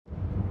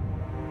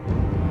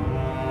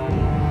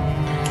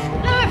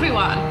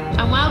everyone,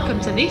 and welcome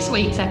to this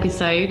week's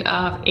episode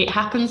of It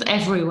Happens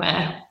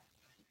Everywhere.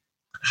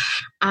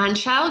 And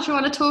Shal, do you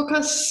want to talk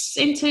us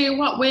into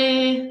what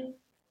we're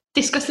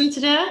discussing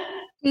today?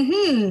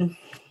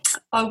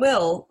 I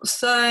will.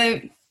 So,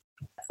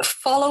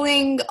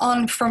 following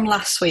on from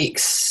last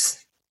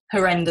week's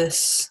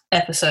horrendous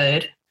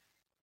episode,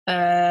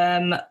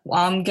 I'm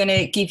going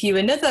to give you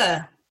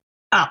another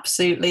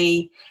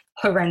absolutely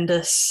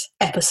horrendous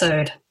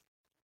episode.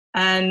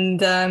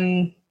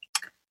 And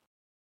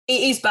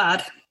it is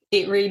bad.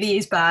 It really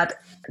is bad.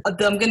 I'm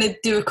going to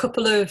do a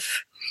couple of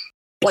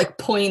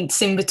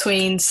points in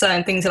between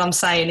certain things that I'm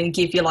saying and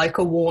give you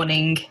a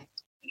warning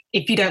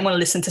if you don't want to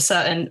listen to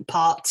certain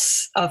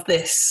parts of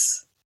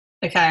this,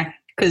 okay?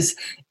 Because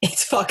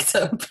it's fucked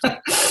up.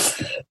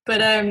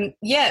 But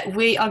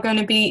we are going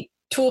to be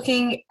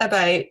talking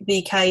about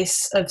the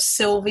case of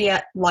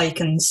Sylvia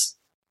Likens.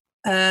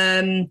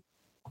 What?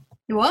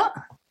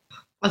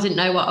 I didn't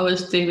know what I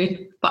was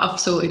doing, but I've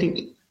sorted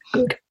it.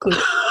 Good.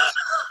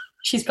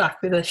 She's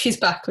back with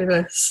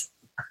us.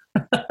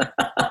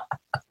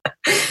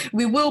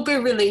 We will be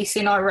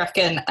releasing, I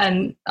reckon,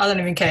 and I don't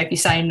even care if you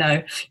say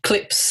no,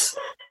 clips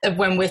of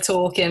when we're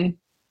talking.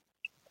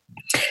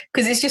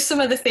 Because it's just some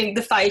of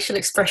the facial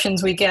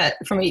expressions we get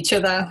from each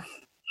other.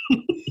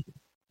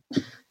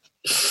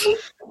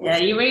 Yeah,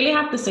 you really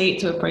have to see it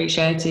to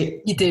appreciate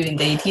it. You do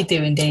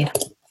indeed.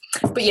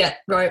 But yeah,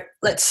 right,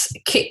 let's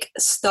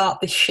start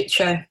this shit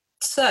show.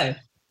 So,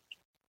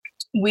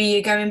 we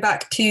are going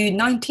back to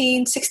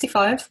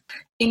 1965,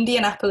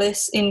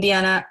 Indianapolis,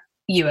 Indiana,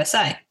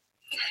 USA.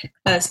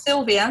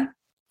 Sylvia,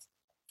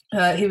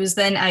 who was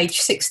then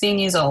aged 16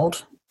 years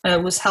old,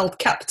 was held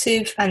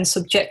captive and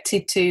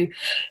subjected to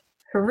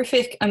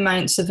horrific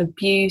amounts of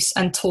abuse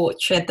and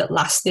torture that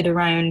lasted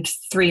around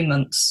 3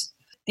 months.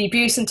 The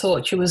abuse and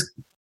torture was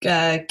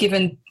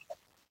given...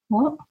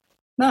 What?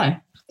 No.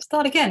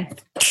 Start again.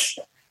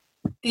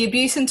 The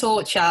abuse and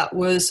torture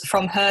was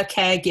from her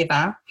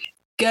caregiver,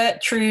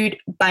 Gertrude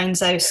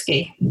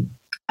Banzowski.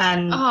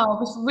 And I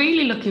was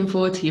really looking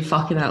forward to you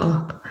fucking that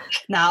up.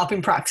 I've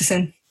been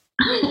practicing.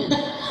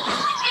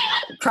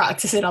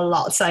 Practicing a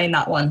lot saying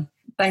that one.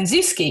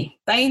 Banzowski.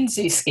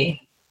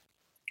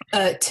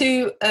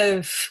 Two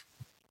of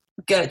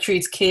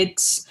Gertrude's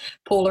kids,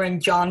 Paula and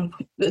John,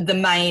 the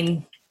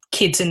main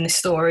kids in this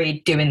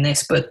story doing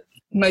this, but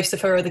most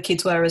of her other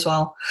kids were as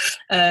well.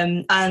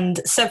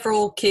 And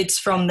several kids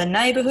from the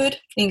neighbourhood,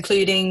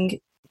 including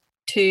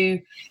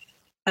two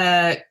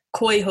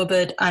Coy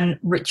Hubbard and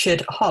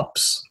Richard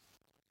Hobbs.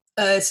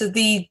 So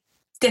the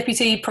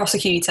deputy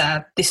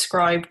prosecutor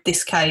described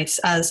this case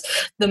as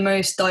the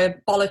most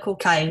diabolical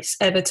case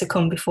ever to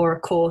come before a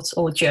court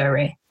or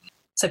jury.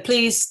 So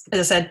please,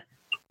 as I said,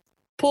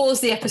 pause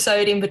the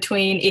episode in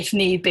between if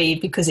need be,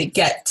 because it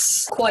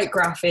gets quite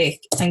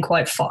graphic and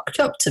quite fucked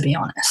up, to be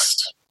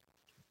honest.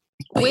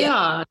 But we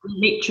are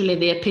literally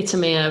the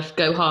epitome of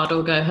go hard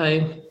or go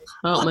home,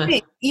 aren't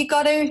we? You've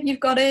got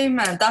to,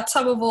 man. That's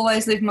how I've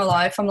always lived my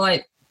life. I'm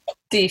like,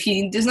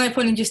 there's no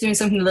point in just doing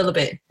something a little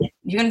bit.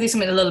 You're going to do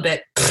something a little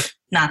bit.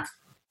 Nah,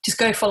 just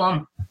go full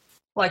on.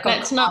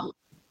 Let's not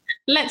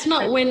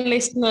win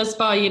listeners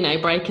by,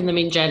 breaking them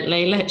in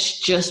gently. Let's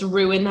just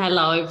ruin their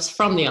lives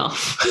from the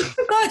off.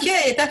 Oh God,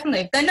 yeah,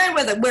 definitely. They know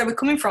where we're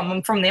coming from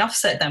and from the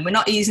offset then. We're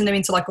not easing them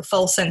into a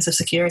false sense of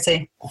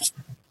security.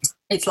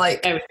 It's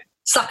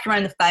slap you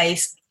around the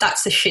face,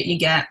 that's the shit you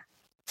get.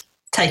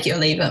 Take it or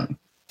leave it.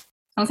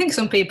 I think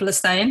some people are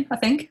staying,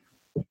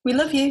 We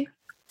love you.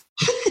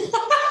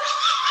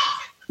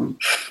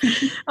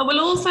 I will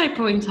also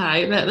point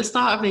out that at the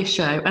start of this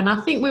show, and I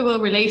think we will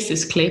release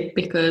this clip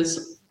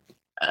because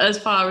as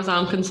far as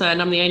I'm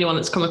concerned, I'm the only one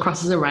that's come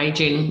across as a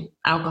raging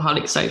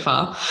alcoholic so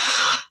far,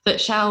 that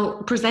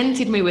Shal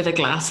presented me with a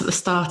glass at the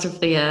start of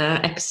the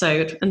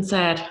episode and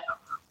said,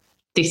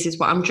 "This is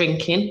what I'm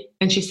drinking."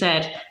 And she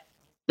said,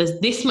 "There's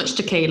this much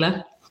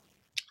tequila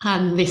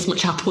and this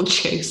much apple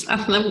juice."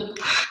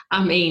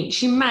 And then,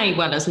 she may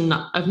well have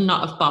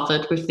not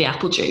bothered with the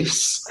apple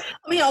juice.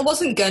 I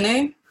wasn't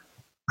going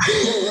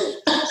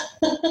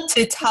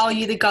to tell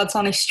you the God's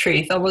honest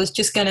truth. I was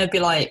just going to be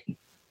like,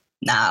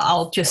 nah,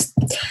 I'll just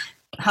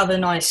have a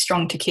nice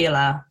strong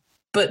tequila.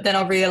 But then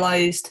I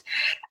realised,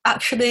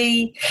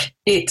 actually,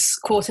 it's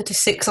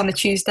 5:45 on a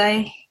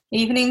Tuesday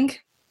evening.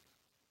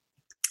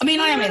 I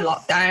am in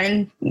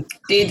lockdown.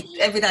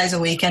 Every day's a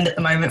weekend at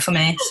the moment for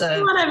me.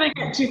 So whatever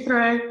gets you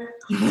through.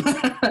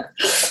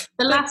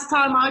 The last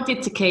time I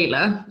did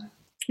tequila,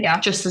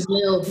 just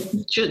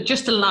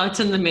to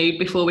lighten the mood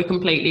before we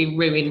completely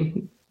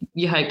ruin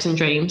your hopes and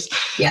dreams.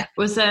 Yeah,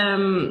 was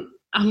I'm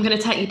going to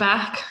take you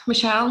back,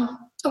 Michelle.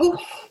 Oh,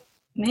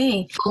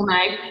 me.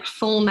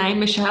 Full name,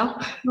 Michelle.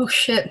 Oh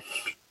shit.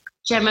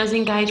 Gemma's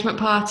engagement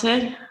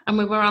party, and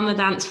we were on the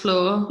dance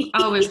floor.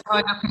 I was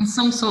tied up in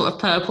some sort of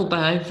purple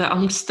bow that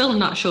I'm still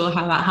not sure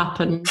how that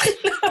happened.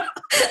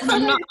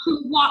 I'm not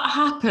sure what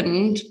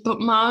happened, but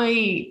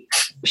my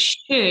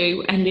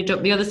shoe ended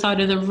up the other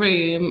side of the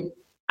room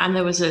and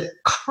there was a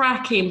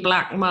cracking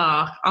black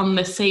mark on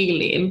the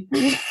ceiling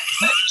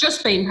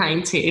just been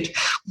painted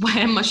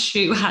where my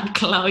shoe had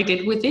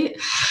collided with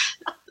it.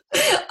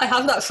 I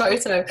have that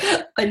photo.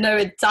 I know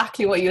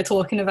exactly what you're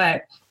talking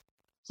about.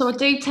 So I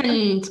do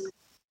tend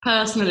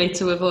personally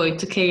to avoid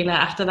tequila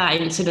after that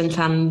incident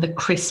and the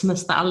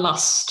Christmas that I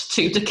lost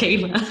to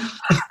tequila.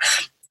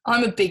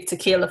 I'm a big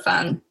tequila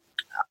fan.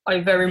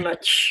 I very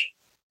much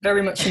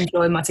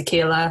enjoy my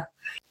tequila.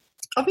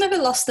 I've never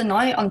lost a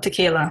night on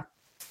tequila.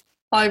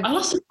 I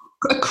lost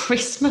a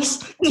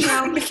Christmas.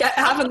 I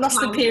haven't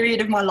lost a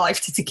period of my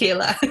life to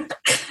tequila.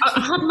 I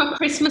had my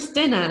Christmas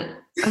dinner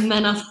and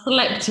then I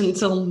slept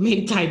until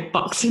midday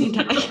Boxing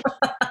Day.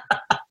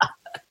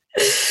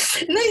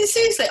 No,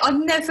 seriously, I've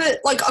never,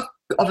 like, I've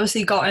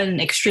obviously gotten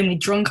extremely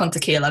drunk on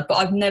tequila, but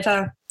I've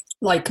never,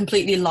 like,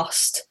 completely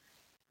lost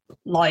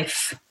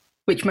life,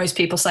 which most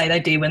people say they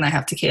do when they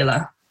have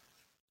tequila.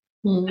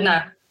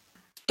 No.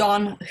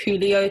 Don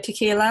Julio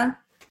tequila.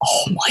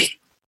 Oh my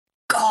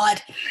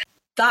God.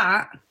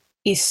 That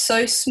is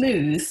so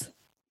smooth,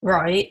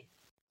 right,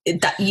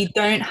 that you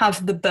don't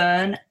have the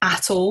burn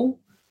at all.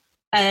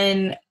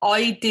 And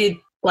I did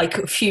like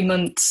a few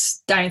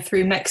months down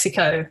through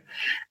Mexico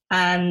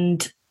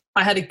and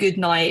I had a good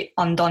night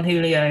on Don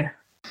Julio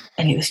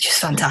and it was just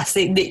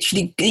fantastic.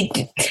 Literally,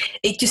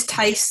 it just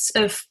tastes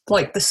of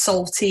like the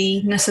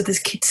saltiness of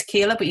this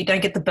tequila, but you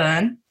don't get the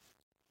burn.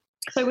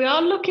 So we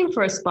are looking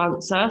for a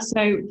sponsor.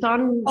 So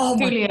Don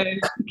Julio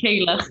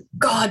tequila.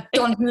 God,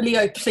 Don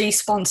Julio, please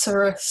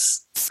sponsor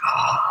us.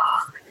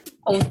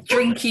 I'll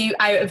drink you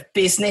out of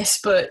business,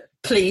 but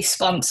please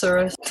sponsor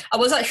us. I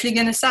was actually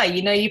going to say,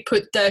 you know, you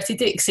put Dirty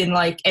Dicks in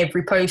like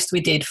every post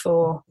we did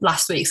for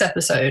last week's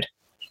episode.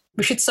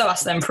 We should so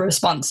ask them for a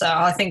sponsor.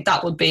 I think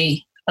that would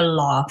be a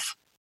laugh.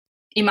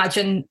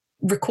 Imagine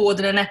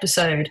recording an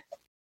episode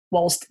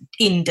whilst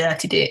in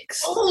Dirty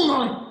Dicks. Oh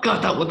my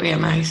God, that would be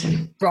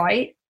amazing.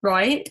 Right?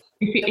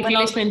 If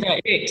you're listening to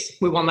Dirty Dicks,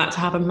 we want that to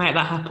happen. Make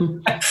that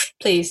happen.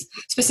 Please.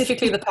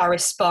 Specifically the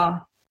Paris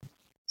Spa.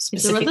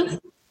 Is there others?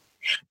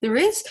 There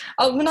is.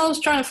 Oh, when I was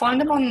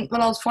finding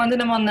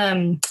them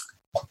on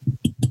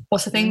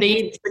what's the thing?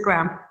 The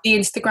Instagram. The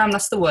Instagram,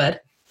 that's the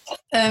word.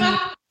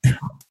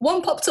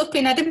 One popped up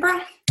in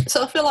Edinburgh,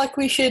 so I feel like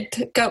we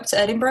should go up to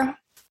Edinburgh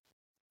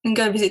and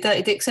go visit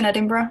Dirty Dicks in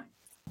Edinburgh.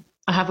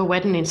 I have a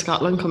wedding in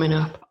Scotland coming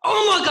up.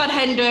 Oh my God,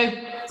 Hendo.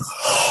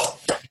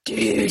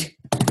 Dude.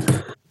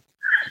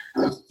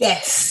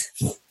 Yes.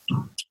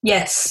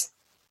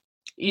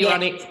 You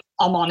on it?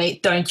 I'm on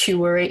it, don't you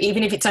worry.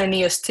 Even if it's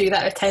only us two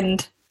that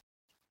attend,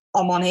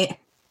 I'm on it.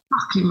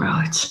 Fucking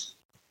right.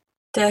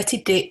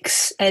 Dirty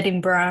Dicks,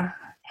 Edinburgh,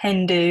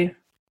 Hindu.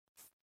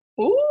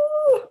 Ooh.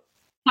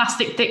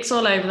 Plastic dicks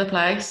all over the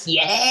place.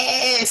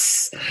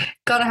 Yes.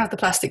 Gotta have the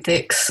plastic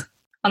dicks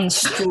and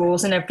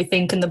straws and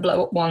everything and the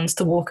blow up ones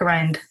to walk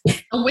around.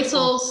 And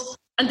whistles.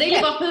 And dilly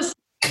boppers.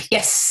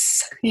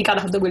 Yes. You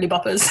gotta have the willy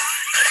boppers.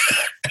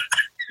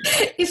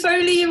 If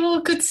only you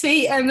all could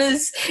see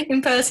Emma's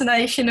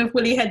impersonation of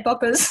Willy Head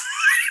Boppers.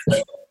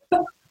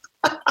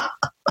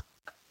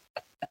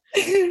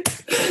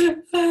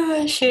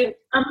 Oh, shit.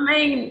 I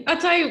mean, I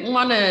don't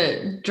want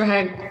to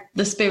drag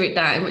the spirit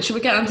down, but should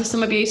we get onto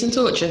some abuse and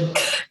torture?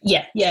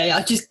 Yeah.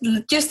 I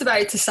just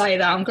about to say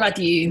that. I'm glad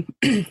you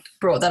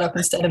brought that up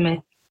instead of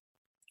me.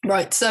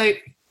 Right, so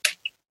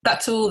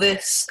back to all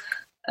this.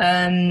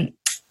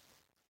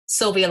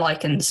 Sylvia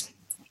Likens.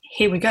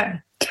 Here we go.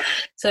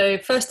 So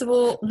first of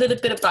all, a little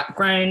bit of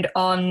background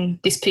on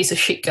this piece of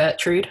shit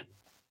Gertrude.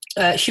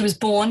 She was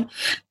born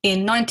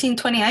in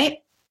 1928,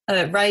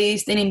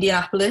 raised in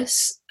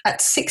Indianapolis. At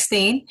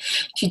 16,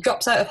 she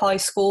drops out of high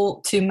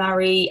school to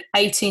marry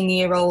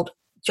 18-year-old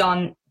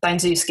John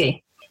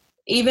Banzewski.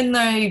 Even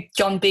though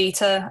John beat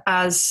her,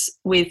 as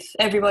with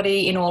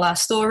everybody in all our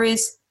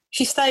stories,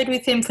 she stayed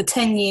with him for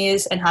 10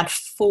 years and had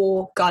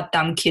 4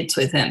 goddamn kids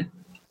with him.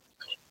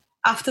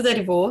 After their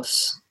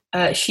divorce,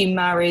 she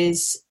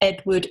marries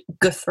Edward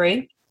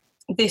Guthrie.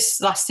 This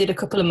lasted a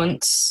couple of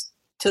months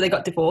till they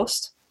got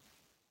divorced.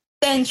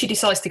 Then she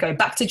decides to go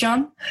back to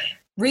John,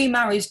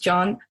 remarries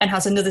John, and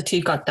has another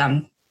 2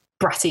 goddamn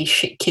bratty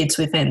shit kids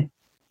with him.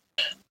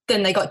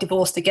 Then they got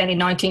divorced again in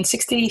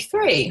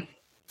 1963.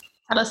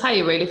 Tell us how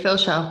you really feel,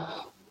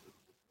 Shell.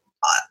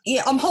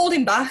 Yeah, I'm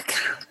holding back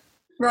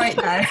right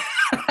now.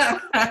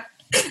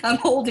 I'm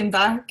holding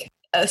back.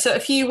 So a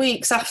few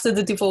weeks after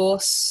the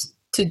divorce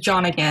to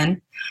John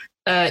again,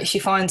 she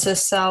finds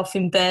herself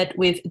in bed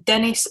with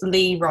Dennis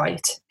Lee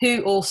Wright,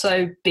 who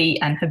also beat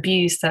and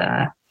abused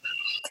her.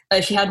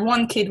 She had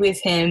 1 kid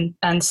with him,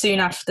 and soon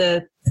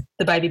after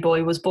the baby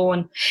boy was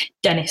born,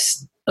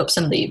 Dennis ups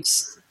and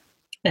leaves.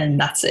 And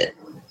that's it.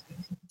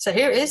 So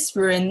here it is.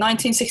 We're in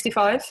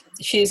 1965.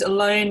 She's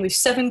alone with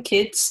 7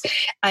 kids,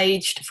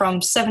 aged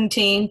from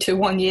 17 to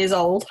 1 year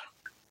old,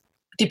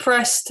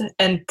 depressed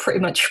and pretty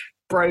much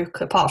broke,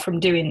 apart from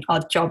doing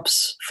odd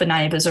jobs for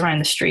neighbours around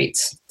the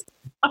streets.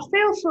 I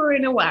feel for her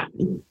in a way.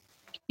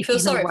 You feel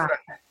sorry for her?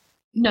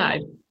 No.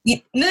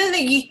 You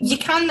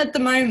can at the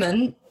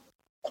moment.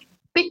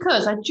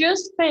 Because I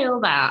just feel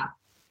that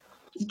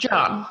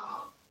John...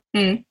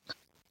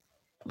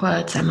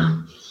 Words,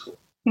 Emma.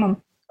 Come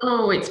on.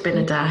 Oh, it's been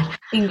a day.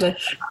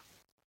 English.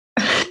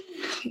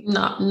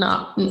 Not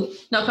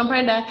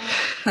comprende.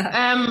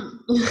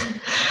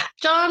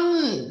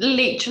 John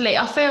literally,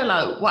 I feel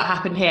like what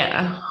happened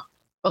here,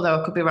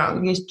 although I could be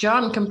wrong, is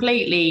John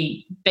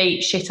completely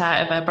beat shit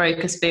out of her,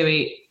 broke her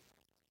spirit,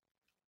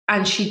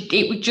 and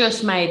it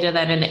just made her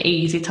then an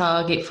easy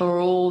target for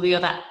all the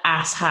other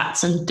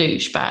asshats and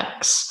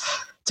douchebags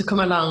to come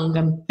along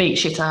and beat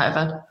shit out of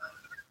her.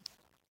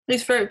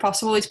 It's very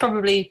possible. It's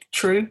probably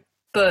true,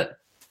 but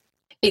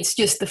it's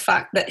just the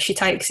fact that she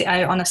takes it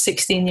out on a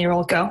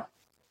 16-year-old girl.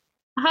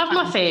 I have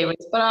my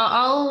theories, but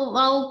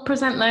I'll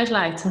present those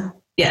later.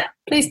 Yeah,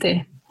 please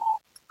do.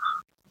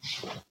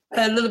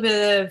 A little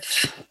bit of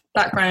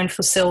background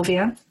for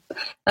Sylvia.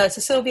 So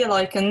Sylvia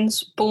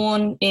Likens,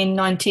 born in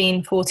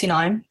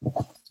 1949.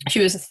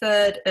 She was the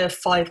third of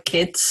 5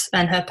 kids,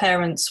 and her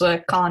parents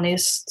were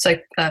carnies, so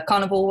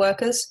carnival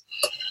workers.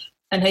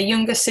 And her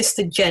younger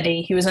sister,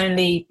 Jenny, who was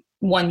only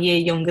 1 year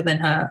younger than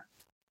her,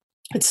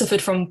 had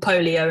suffered from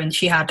polio, and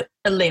she had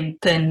a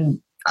limp and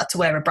had to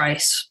wear a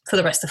brace for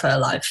the rest of her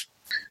life.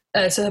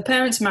 So her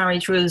parents'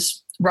 marriage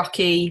was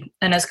rocky,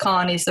 and as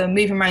carnies, they were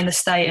moving around the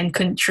state and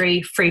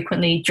country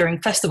frequently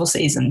during festival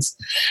seasons,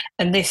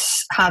 and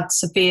this had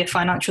severe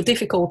financial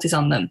difficulties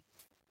on them.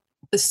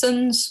 The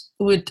sons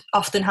would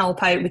often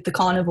help out with the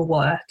carnival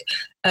work,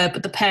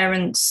 but the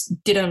parents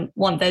didn't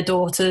want their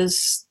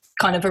daughters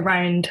kind of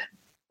around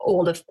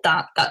all of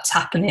that's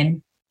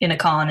happening in a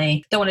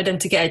carny. They wanted them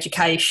to get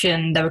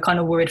education. They were kind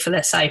of worried for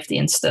their safety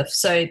and stuff.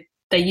 So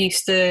they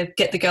used to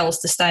get the girls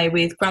to stay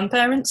with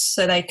grandparents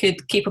so they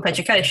could keep up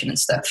education and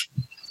stuff.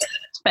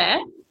 It's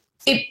fair.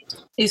 It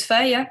is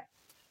fair, yeah.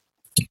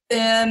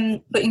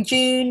 But in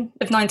June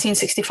of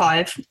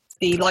 1965,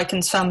 the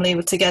Likens family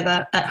were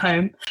together at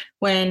home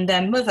when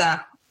their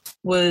mother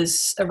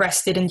was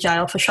arrested and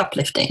jailed for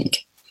shoplifting.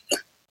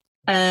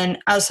 And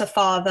as her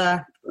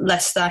father,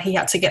 Lester, he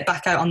had to get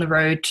back out on the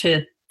road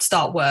to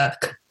start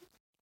work.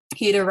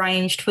 He had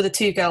arranged for the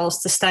 2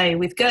 girls to stay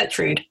with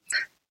Gertrude.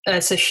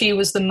 So she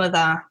was the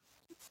mother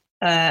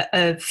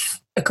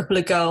of a couple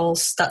of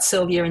girls that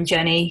Sylvia and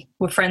Jenny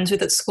were friends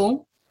with at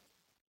school.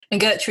 And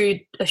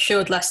Gertrude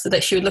assured Lester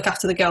that she would look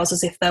after the girls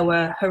as if they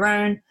were her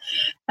own.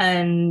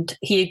 And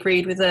he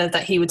agreed with her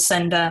that he would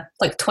send her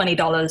like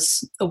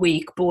 $20 a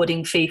week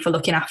boarding fee for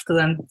looking after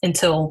them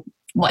until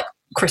like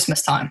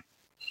Christmas time.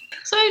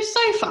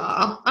 So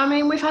far, I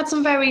mean, we've had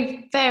some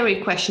very,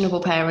 very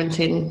questionable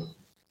parenting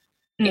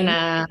in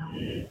our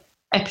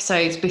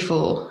episodes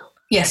before.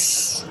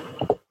 Yes.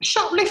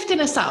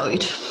 Shoplifting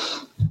aside,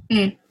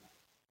 I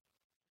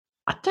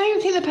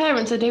don't think the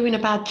parents are doing a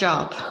bad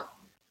job.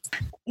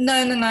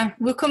 No.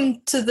 We'll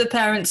come to the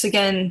parents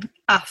again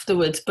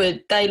afterwards,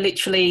 but they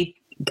literally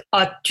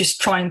are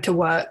just trying to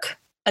work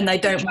and they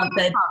don't want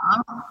their...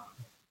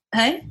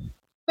 Hey?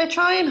 They're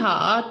trying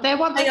hard. They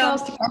want their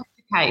girls to get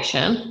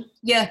education.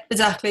 Yeah,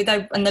 exactly.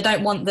 They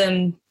don't want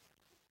them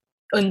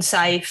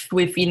unsafe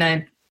with,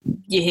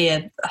 you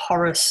hear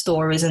horror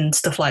stories and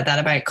stuff like that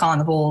about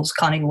carnivals,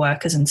 carnival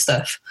workers and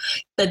stuff.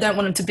 They don't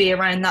want them to be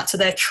around that, so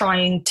they're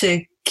trying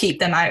to keep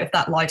them out of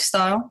that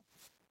lifestyle.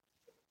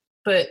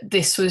 But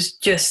this was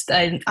just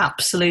an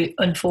absolute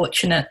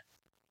unfortunate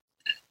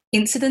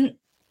event.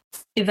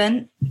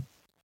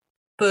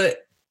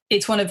 But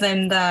it's one of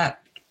them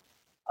that,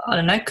 I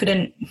don't know,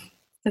 couldn't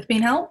have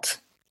been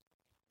helped.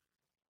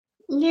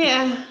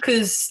 Yeah.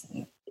 Because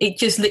it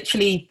just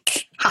literally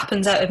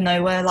happens out of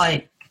nowhere.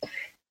 Like,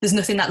 there's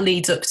nothing that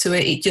leads up to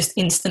it. It just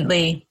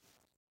instantly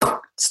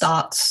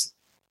starts,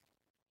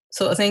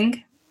 sort of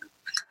thing.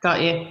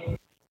 Got you.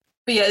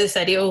 But yeah, as I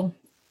said, it'll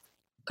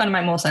kind of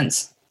make more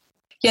sense.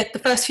 Yeah, the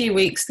first few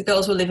weeks, the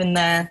girls were living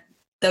there.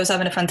 They was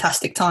having a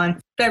fantastic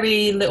time.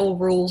 Very little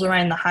rules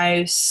around the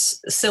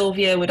house.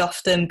 Sylvia would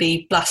often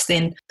be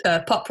blasting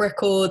pop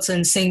records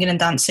and singing and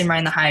dancing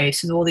around the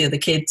house with all the other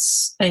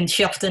kids. And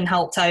she often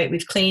helped out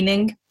with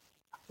cleaning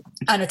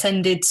and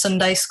attended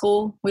Sunday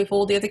school with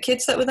all the other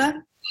kids that were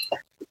there.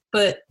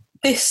 But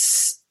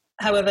this,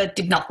 however,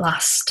 did not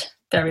last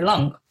very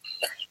long.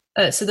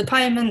 So the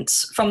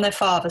payments from their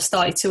father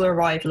started to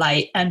arrive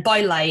late, and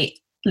by late,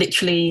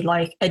 literally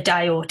like a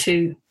day or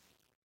two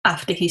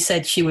after he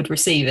said she would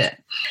receive it.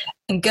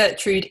 And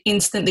Gertrude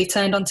instantly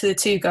turned onto the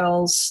 2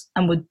 girls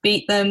and would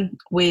beat them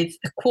with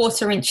a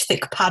 1/4-inch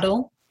thick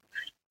paddle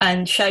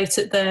and shout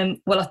at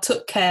them, "Well, I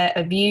took care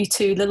of you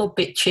 2 little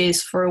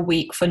bitches for a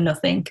week for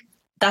nothing."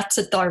 That's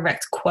a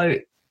direct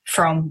quote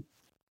from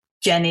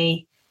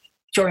Jenny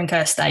during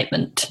her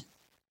statement.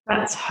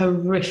 That's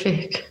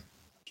horrific.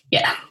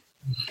 Yeah.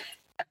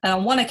 And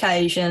on one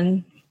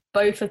occasion,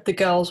 both of the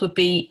girls would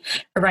beat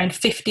around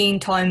 15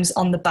 times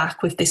on the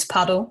back with this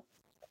paddle.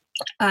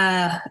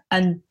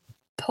 And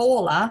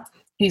Paula,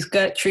 who's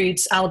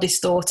Gertrude's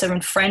eldest daughter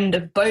and friend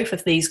of both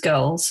of these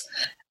girls,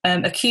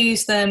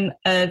 accused them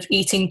of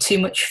eating too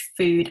much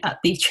food at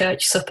the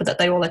church supper that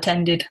they all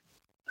attended.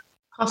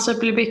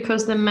 Possibly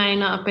because they may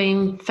not have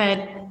been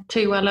fed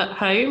too well at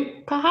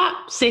home,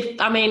 perhaps. If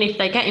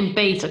they're getting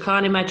beat, I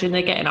can't imagine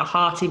they're getting a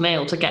hearty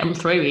meal to get them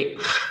through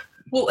it.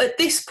 Well, at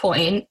this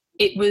point,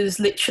 it was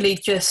literally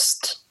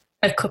just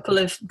a couple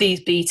of these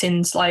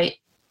beatings. Like,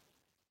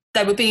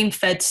 they were being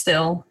fed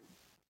still.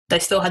 They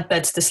still had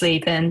beds to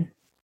sleep in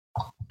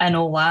and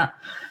all that.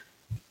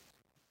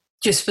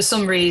 Just for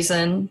some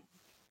reason,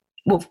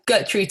 well,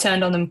 Gertrude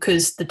turned on them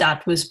because the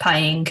dad was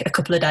paying a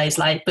couple of days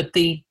late, but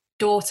the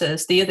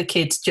daughters, the other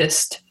kids,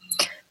 just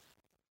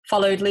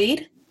followed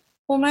lead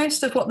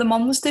almost of what the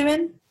mom was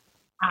doing.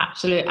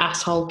 Absolute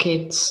asshole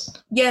kids.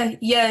 Yeah,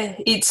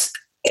 it's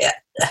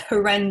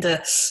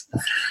horrendous.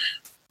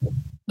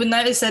 But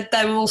notice that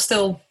they were all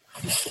still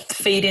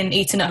feeding,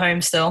 eating at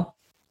home still.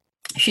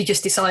 She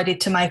just decided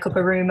to make up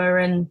a rumour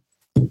and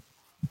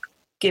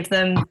give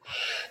them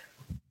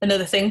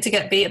another thing to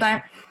get beat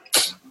about.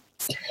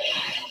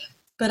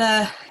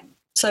 But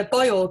so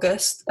by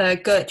August,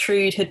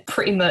 Gertrude had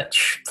pretty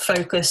much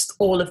focused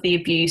all of the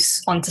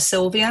abuse onto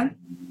Sylvia.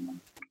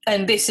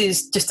 And this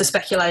is just a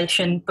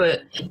speculation,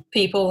 but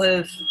people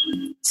have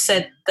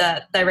said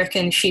that they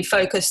reckon she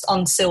focused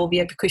on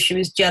Sylvia because she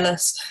was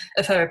jealous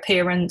of her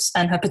appearance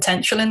and her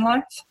potential in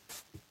life.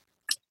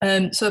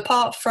 So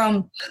apart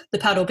from the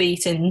paddle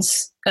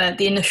beatings,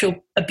 the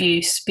initial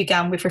abuse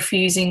began with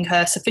refusing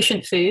her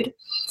sufficient food.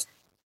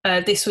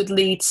 This would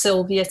lead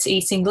Sylvia to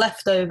eating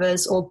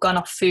leftovers or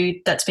gone-off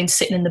food that's been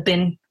sitting in the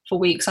bin for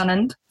weeks on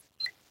end.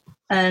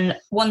 And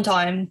one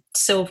time,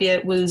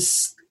 Sylvia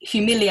was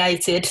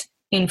humiliated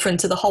in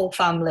front of the whole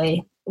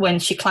family when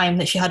she claimed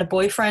that she had a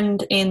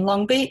boyfriend in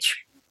Long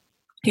Beach,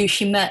 who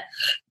she met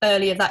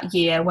earlier that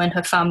year when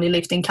her family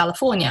lived in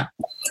California.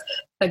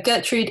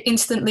 Gertrude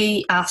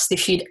instantly asked if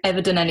she'd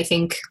ever done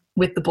anything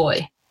with the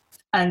boy,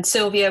 and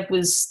Sylvia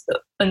was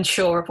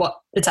unsure of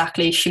what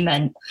exactly she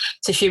meant,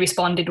 so she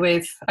responded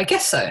with, "I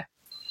guess so,"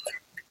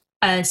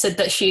 and said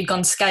that she had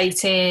gone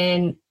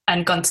skating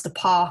and gone to the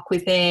park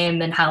with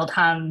him and held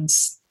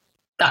hands,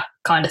 that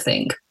kind of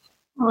thing.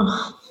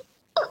 Oh.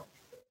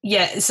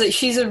 Yeah, so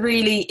she's a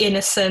really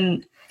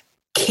innocent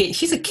kid.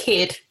 She's a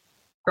kid,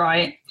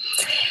 right?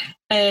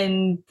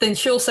 And then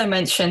she also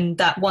mentioned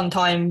that one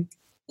time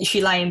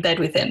she lay in bed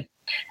with him,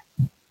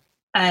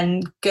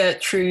 and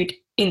Gertrude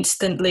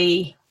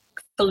instantly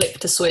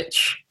flipped a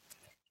switch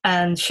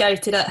and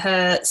shouted at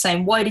her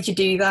saying, "Why did you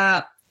do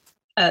that?"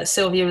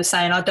 Sylvia was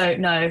saying, "I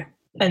don't know,"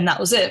 and that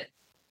was it.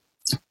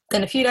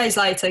 Then a few days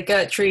later,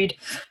 Gertrude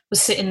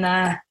was sitting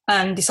there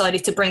and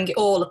decided to bring it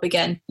all up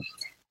again,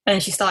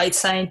 and she started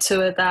saying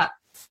to her that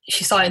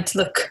she started to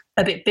look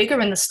a bit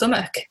bigger in the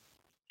stomach,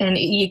 and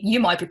you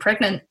might be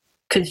pregnant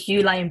because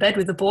you lay in bed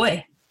with a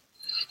boy.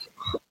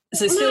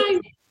 So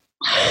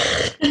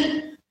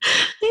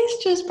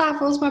This just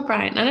baffles my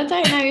brain, and I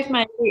don't know if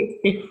maybe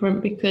it's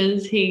different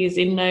because he is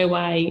in no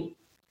way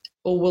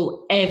or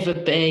will ever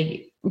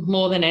be,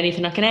 more than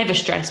anything I can ever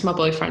stress, my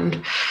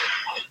boyfriend.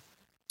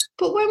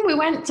 But when we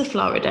went to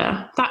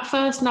Florida, that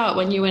first night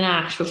when you and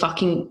Ash were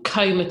fucking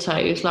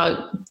comatose, like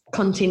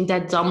hunting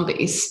dead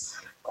zombies,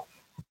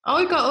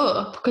 I got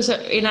up because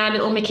in our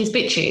little Mickey's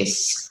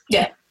Bitches.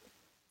 Yeah.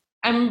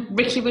 And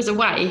Ricky was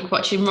awake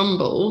watching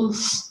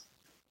Rumbles.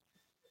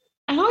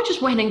 And I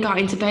just went and got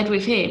into bed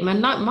with him,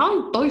 and like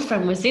my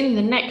boyfriend was in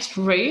the next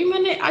room,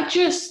 and I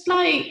just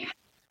like,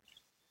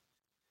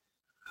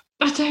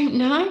 I don't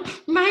know.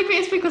 Maybe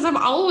it's because I'm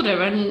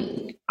older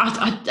and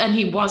and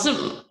he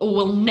wasn't, or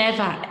will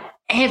never,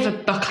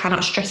 ever, I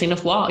cannot stress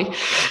enough why,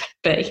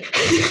 be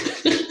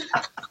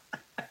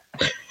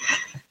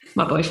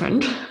my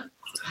boyfriend.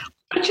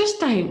 I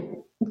just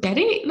don't get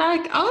it.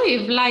 Like,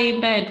 I've lay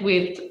in bed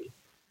with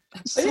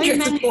so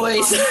many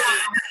boys.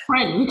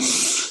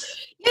 friends.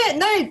 Yeah,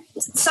 no,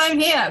 same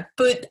here.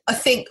 But I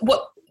think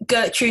what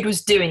Gertrude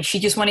was doing, she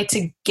just wanted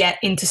to get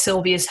into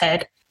Sylvia's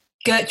head.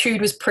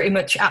 Gertrude was pretty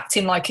much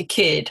acting like a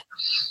kid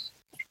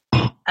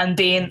and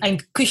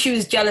because she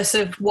was jealous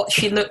of what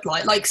she looked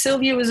like. Like,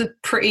 Sylvia was a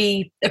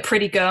pretty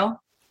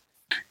girl,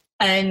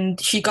 and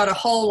she got a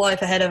whole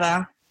life ahead of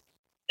her.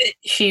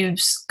 She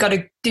was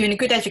doing a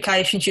good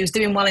education. She was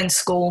doing well in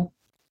school.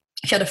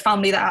 She had a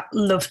family that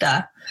loved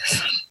her.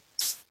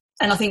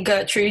 And I think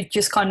Gertrude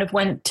just kind of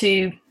went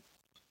to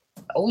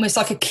almost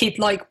like a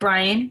kid-like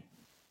brain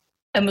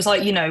and was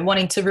like,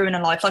 wanting to ruin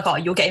her life. Like, oh,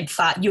 you're getting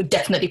fat. You're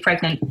definitely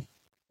pregnant.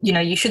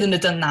 You shouldn't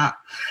have done that.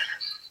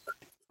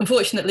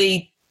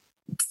 Unfortunately,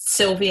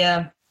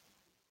 Sylvia,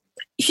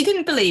 she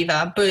didn't believe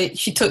her, but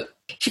she kind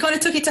of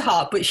took it to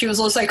heart, but she was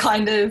also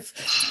kind of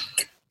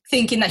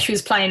thinking that she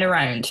was playing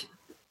around.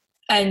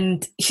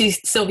 And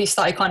Sylvia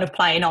started kind of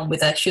playing on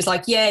with her. She was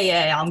like,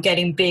 yeah, I'm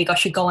getting big. I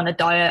should go on a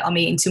diet. I'm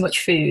eating too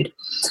much food.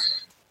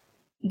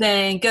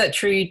 Then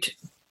Gertrude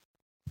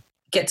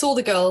gets all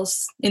the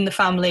girls in the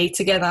family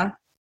together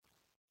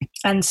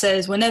and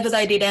says whenever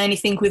they did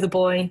anything with a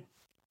boy,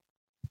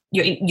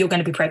 you're going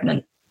to be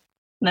pregnant.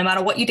 No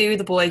matter what you do with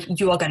the boy,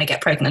 you are going to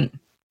get pregnant.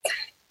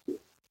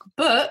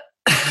 But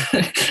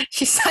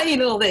she's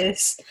saying all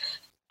this,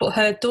 but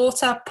her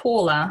daughter,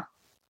 Paula,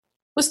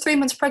 was 3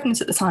 months pregnant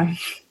at the time.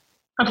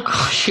 Of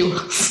course she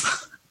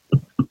was.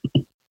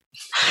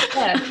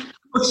 Yeah. Of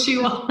course she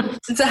was.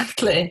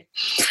 Exactly.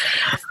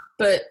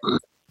 But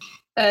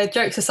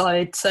Jokes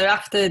aside, so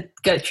after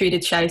Gertrude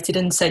had shouted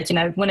and said,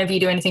 whenever you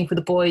do anything for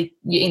the boy,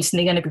 you're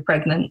instantly going to be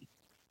pregnant,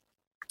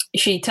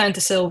 she turned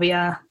to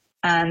Sylvia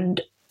and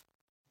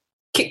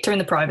kicked her in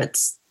the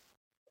privates,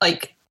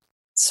 like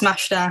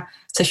smashed her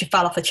so she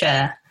fell off a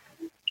chair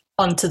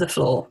onto the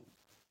floor.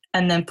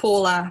 And then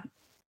Paula,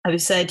 as I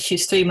said, she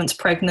was 3 months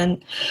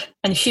pregnant,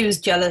 and she was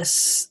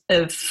jealous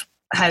of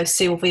how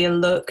Sylvia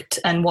looked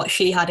and what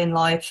she had in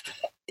life,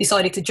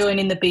 decided to join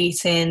in the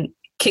beating,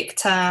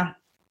 kicked her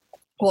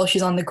while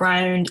she's on the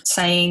ground,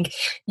 saying,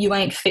 "You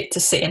ain't fit to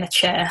sit in a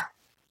chair."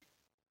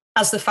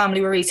 As the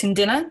family were eating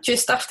dinner,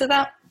 just after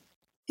that,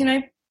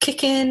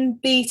 kicking,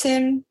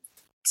 beating,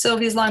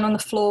 Sylvia's lying on the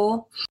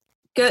floor.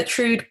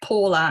 Gertrude,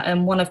 Paula,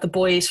 and one of the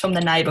boys from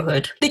the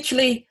neighbourhood,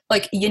 literally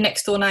like your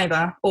next door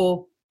neighbour,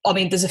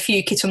 there's a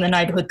few kids from the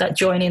neighbourhood that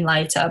join in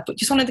later, but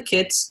just one of the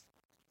kids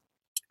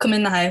come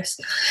in the house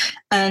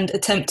and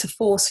attempt to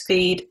force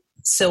feed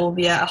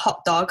Sylvia a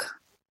hot dog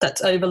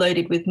that's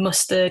overloaded with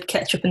mustard,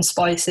 ketchup and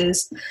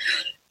spices,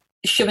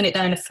 shoving it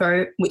down her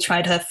throat, which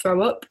made her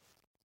throw up.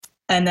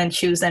 And then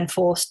she was then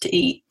forced to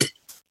eat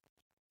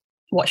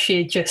what she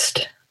had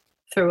just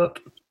threw up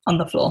on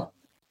the floor.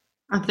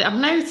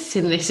 I'm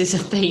noticing this is a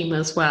theme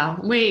as well.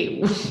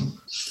 Maybe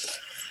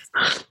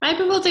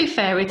we'll do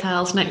fairy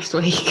tales next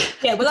week.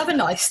 Yeah, we'll have a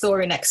nice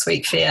story next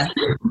week for you.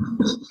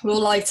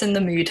 We'll lighten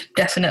the mood,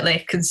 definitely,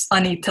 because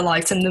I need to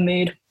lighten the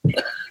mood.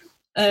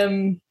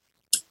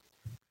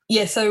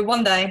 So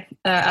one day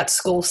at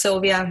school,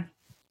 Sylvia,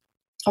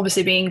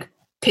 obviously being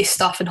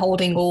pissed off and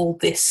holding all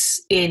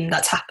this in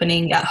that's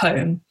happening at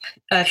home,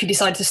 she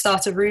decided to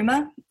start a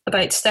rumour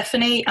about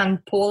Stephanie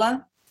and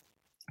Paula,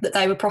 that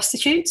they were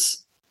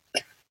prostitutes.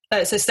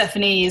 So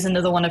Stephanie is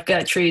another one of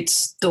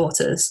Gertrude's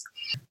daughters.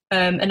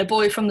 And a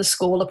boy from the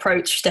school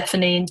approached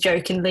Stephanie and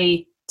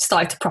jokingly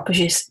started to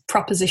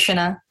proposition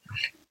her,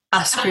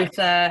 ask her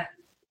if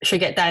she'll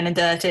get down and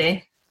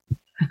dirty.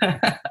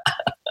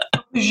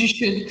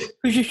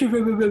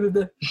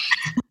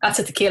 That's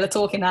a tequila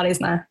talking, that is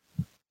now.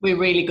 We're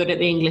really good at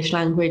the English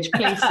language.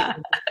 Please.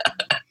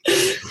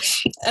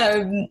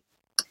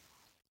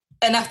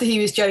 And after he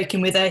was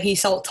joking with her, he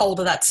told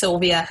her that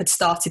Sylvia had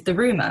started the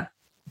rumour.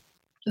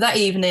 That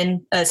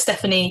evening,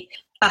 Stephanie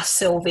asked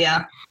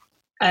Sylvia,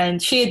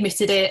 and she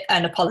admitted it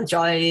and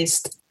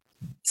apologised.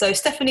 So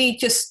Stephanie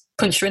just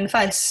punched her in the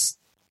face.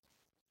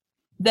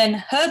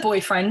 Then her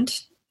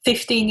boyfriend,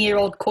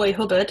 15-year-old Coy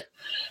Hubbard,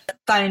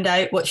 found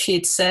out what she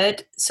had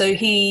said. So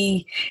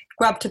he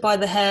grabbed her by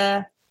the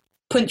hair,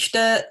 punched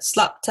her,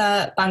 slapped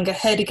her, banged her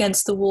head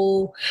against the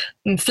wall,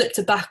 and flipped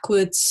her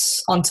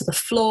backwards onto the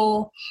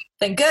floor.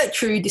 Then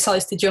Gertrude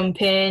decides to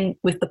jump in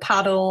with the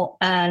paddle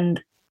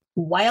and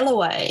wail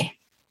away.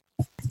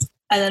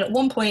 And then at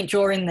one point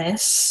during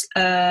this,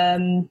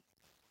 Paula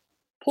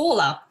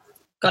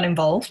got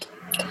involved.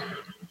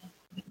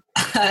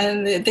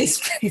 And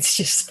it's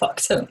just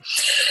fucked up.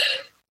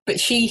 But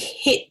she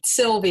hit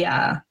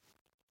Sylvia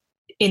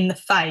in the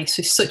face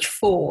with such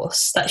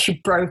force that she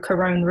broke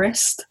her own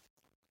wrist.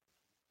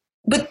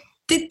 But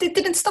they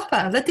didn't stop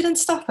her. That didn't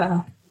stop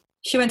her.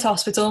 She went to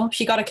hospital.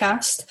 She got a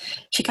cast.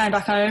 She came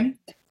back home.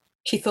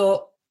 She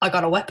thought, I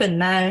got a weapon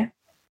now.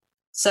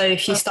 So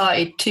she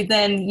started to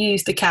then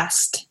use the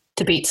cast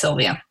to beat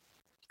Sylvia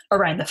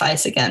around the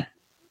face again.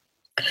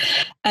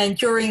 And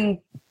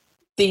during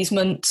these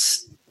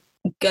months,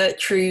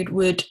 Gertrude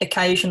would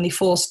occasionally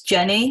force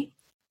Jenny,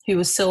 who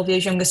was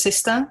Sylvia's younger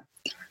sister,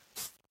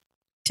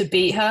 to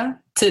beat her,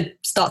 to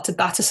start to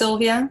batter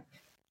Sylvia.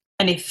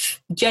 And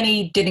if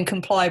Jenny didn't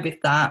comply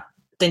with that,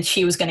 then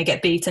she was going to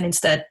get beaten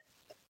instead.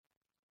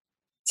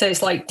 So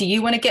it's like, do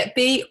you want to get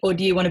beat or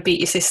do you want to beat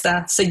your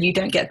sister so you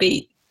don't get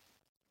beat?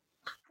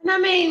 I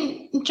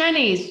mean,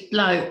 Jenny's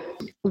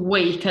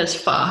weak as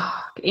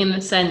fuck in the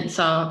sense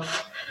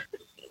of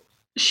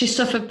she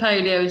suffered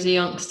polio as a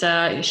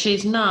youngster.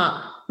 She's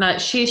not,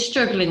 she's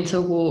struggling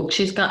to walk.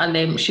 She's got a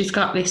limp. She's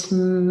got this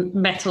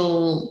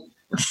metal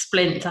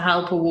splint to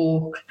help her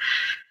walk.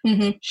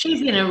 Mm-hmm.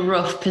 She's in a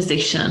rough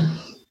position.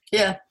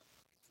 Yeah.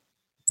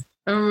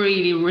 A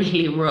really,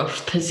 really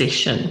rough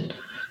position.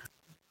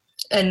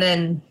 And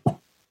then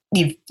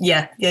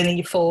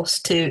you're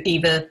forced to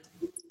either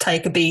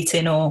take a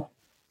beating or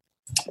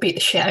beat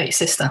the shit out of your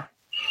sister.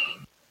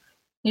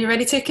 You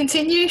ready to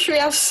continue? Should we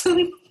have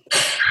some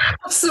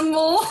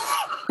more?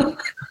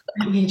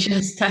 Let me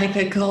just take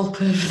a gulp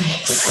of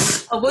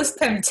this. I was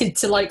tempted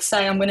to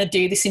say I'm going to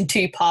do this in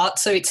 2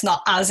 parts so it's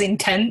not as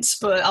intense,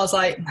 but I was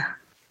like,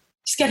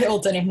 just get it all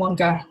done in one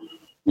go.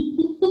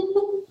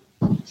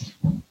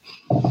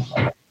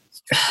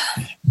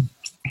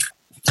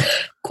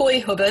 Coy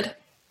Hubbard.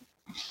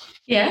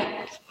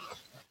 Yeah.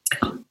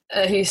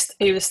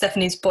 He was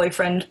Stephanie's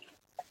boyfriend.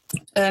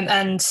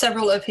 And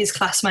several of his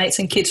classmates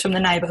and kids from the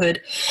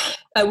neighbourhood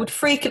would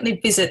frequently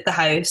visit the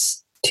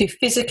house to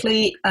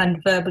physically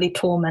and verbally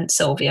torment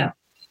Sylvia.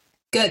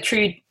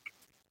 Gertrude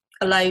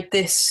allowed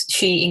this.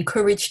 She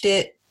encouraged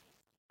it,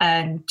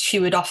 and she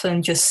would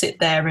often just sit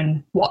there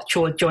and watch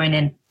or join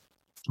in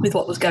with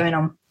what was going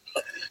on.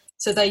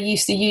 So they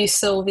used to use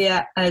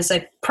Sylvia as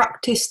a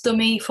practice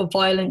dummy for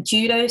violent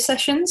judo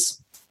sessions.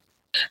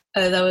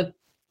 They would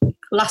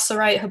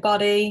lacerate her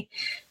body,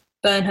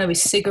 burn her with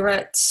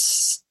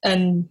cigarettes,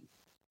 and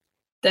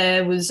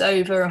there was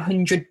over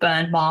 100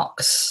 burn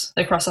marks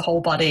across her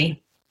whole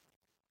body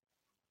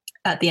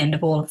at the end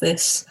of all of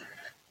this,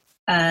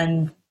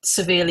 and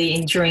severely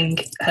injuring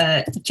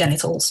her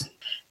genitals.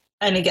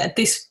 And again, at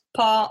this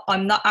part,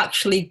 I'm not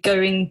actually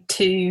going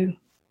to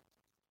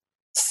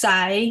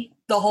say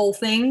the whole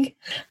thing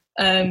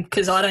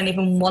because I don't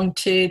even want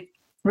to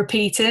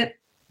repeat it.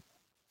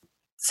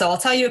 So I'll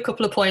tell you a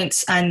couple of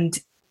points and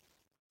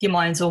your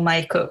minds will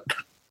make up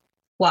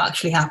what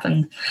actually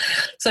happened.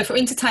 So for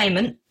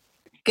entertainment,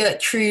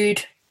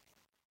 Gertrude,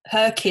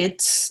 her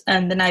kids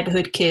and the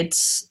neighbourhood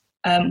kids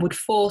would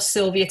force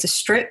Sylvia to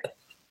strip,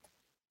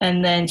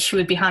 and then she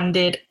would be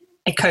handed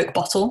a Coke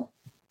bottle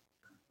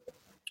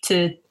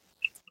to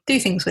do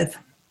things with.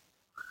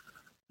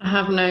 I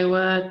have no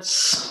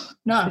words.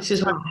 No. This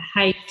is what I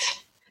hate.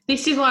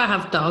 This is why I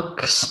have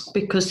dogs,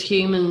 because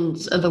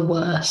humans are the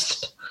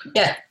worst.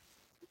 Yeah,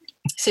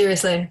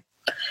 seriously.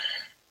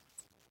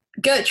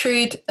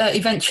 Gertrude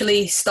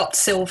eventually stopped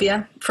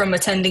Sylvia from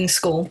attending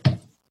school.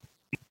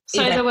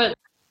 So they were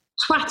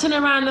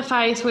twatting around the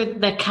face with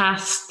their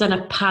cast and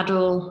a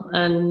paddle,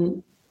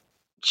 and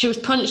she was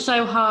punched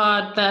so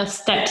hard their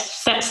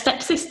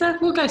stepsister,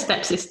 we'll go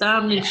stepsister,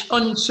 I'm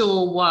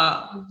unsure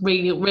what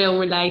real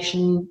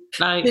relation,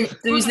 like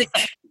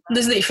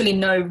there's literally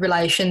no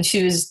relation.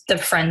 They were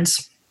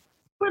friends.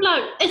 Well,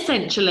 like,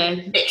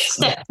 essentially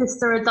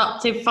stepsister,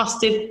 adoptive,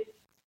 fostered,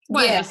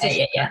 whatever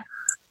sister. Yeah.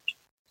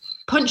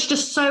 Punched her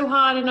so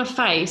hard in her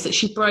face that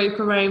she broke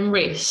her own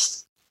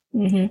wrist.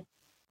 Mm-hmm.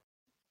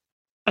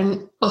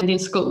 And in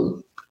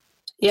school.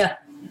 Yeah.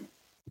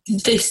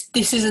 This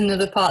is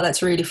another part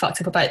that's really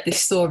fucked up about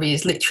this story,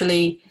 is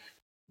literally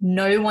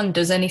no one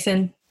does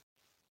anything.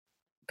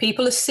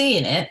 People are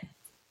seeing it.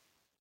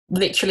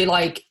 Literally,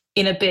 like,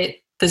 in a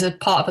bit, there's a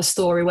part of a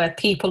story where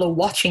people are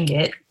watching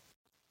it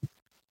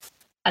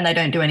and they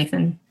don't do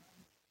anything.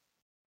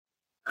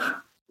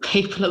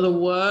 People are the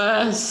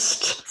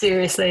worst.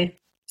 Seriously.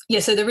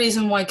 Yeah, so the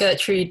reason why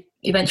Gertrude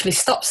eventually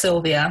stopped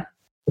Sylvia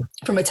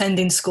from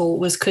attending school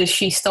was because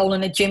she'd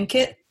stolen a gym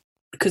kit,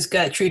 because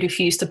Gertrude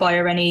refused to buy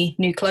her any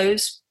new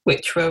clothes,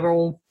 which were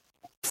all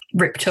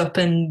ripped up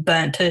and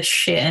burnt to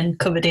shit and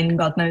covered in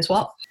God knows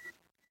what.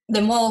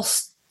 Then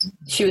whilst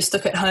she was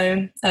stuck at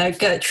home,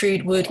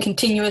 Gertrude would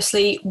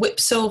continuously whip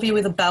Sylvia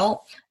with a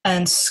belt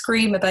and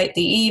scream about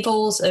the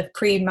evils of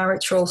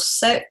premarital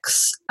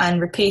sex,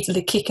 and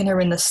repeatedly kicking her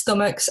in the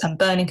stomachs and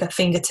burning her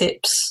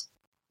fingertips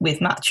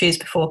with matches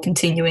before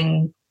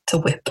continuing to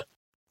whip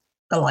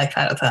the life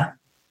out of her.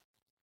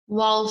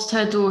 Whilst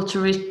her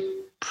daughter is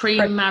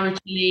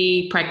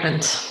premaritally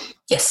pregnant.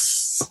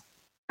 Yes.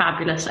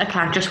 Fabulous. Okay,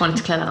 I just wanted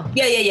to clear that up.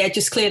 Yeah.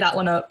 Just clear that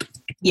one up.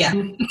 Yeah.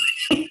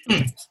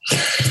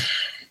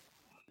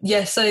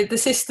 Yeah, so the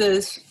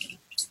sisters,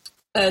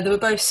 they were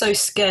both so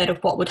scared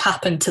of what would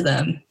happen to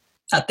them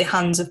at the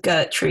hands of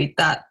Gertrude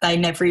that they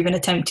never even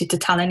attempted to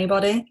tell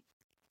anybody.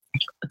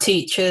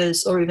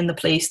 Teachers or even the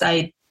police,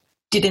 they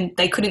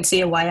couldn't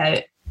see a way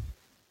out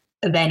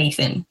of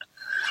anything.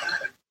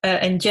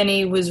 And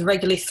Jenny was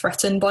regularly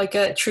threatened by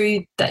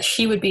Gertrude that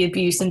she would be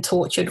abused and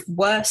tortured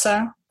worse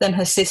than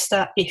her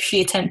sister if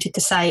she attempted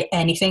to say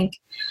anything.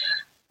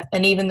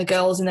 And even the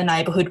girls in the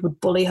neighbourhood would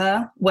bully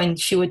her when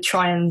she would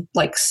try and,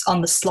 like,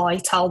 on the sly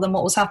tell them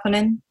what was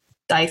happening.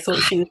 They thought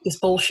she was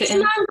just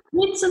bullshitting.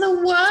 Kids are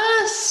the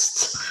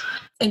worst.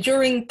 And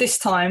during this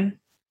time,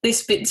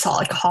 this bit's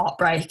like a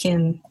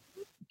heartbreaking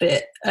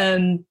bit.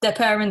 Their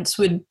parents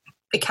would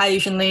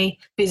occasionally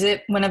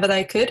visit whenever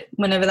they could,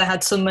 whenever they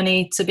had some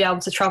money to be able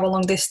to travel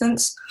long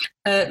distance.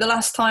 The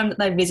last time that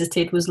they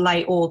visited was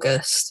late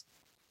August.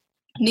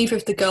 Neither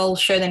of the girls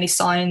showed any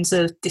signs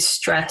of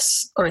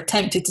distress or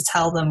attempted to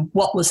tell them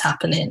what was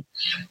happening,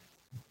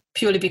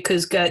 purely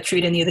because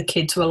Gertrude and the other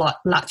kids were, like,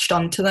 latched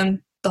onto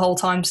them the whole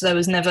time, so there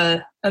was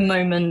never a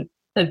moment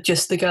of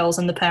just the girls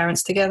and the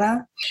parents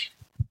together.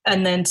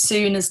 And then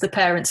soon as the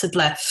parents had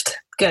left,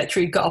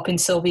 Gertrude got up in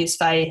Sylvia's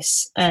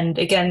face and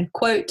again,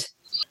 quote,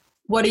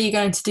 "What are you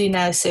going to do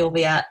now,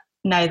 Sylvia?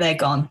 Now they're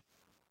gone."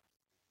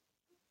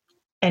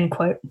 End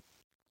quote.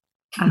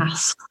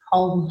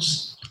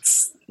 Assholes.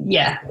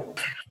 Yeah,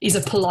 is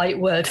a polite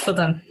word for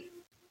them.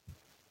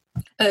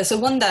 So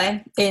one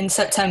day in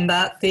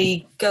September,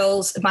 the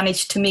girls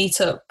managed to meet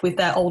up with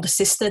their older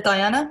sister,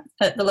 Diana,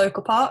 at the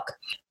local park.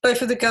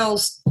 Both of the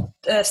girls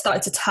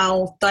started to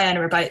tell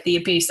Diana about the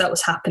abuse that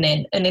was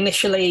happening, and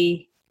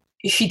initially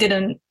she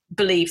didn't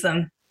believe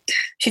them.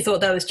 She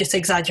thought they was just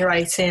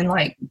exaggerating,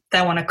 like,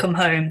 they want to come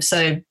home,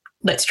 so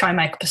let's try and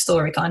make up a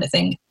story kind of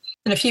thing.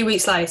 And a few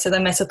weeks later, they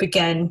met up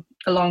again,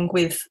 along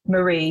with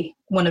Marie,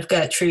 one of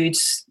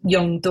Gertrude's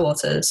young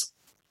daughters.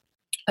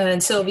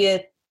 And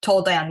Sylvia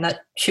told Diane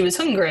that she was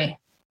hungry,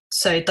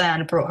 so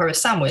Diana brought her a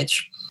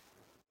sandwich.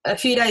 A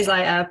few days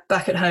later,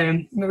 back at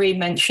home, Marie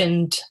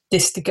mentioned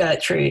this to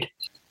Gertrude.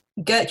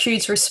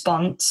 Gertrude's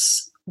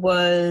response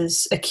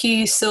was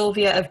accuse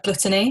Sylvia of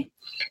gluttony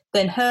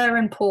Then her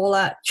and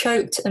Paula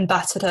choked and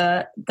battered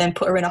her, then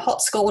put her in a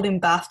hot scalding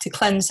bath to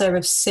cleanse her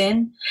of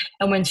sin.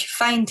 And when she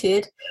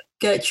fainted,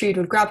 Gertrude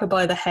would grab her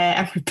by the hair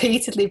and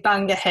repeatedly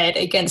bang her head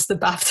against the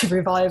bath to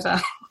revive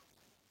her.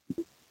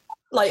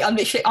 Like,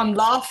 I'm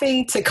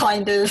laughing to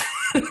kind of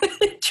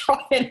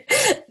try and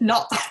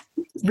not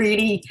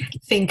really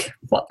think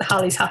what the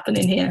hell is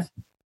happening here.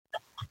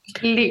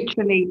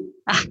 Literally,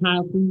 I have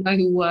no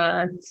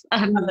words.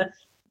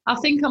 I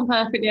think I'm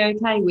perfectly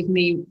okay with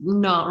me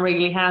not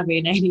really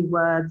having any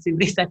words in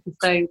this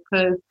episode,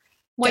 because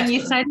when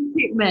you sent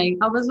it me,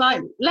 I was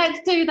like, let's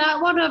do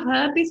that one. I've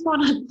heard this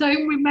one. I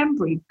don't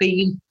remember it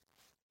being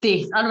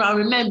this. I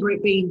remember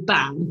it being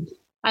bang.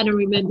 And I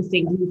remember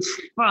thinking,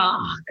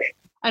 fuck.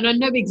 And I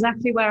know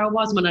exactly where I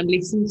was when I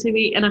listened to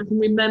it. And I can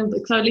remember,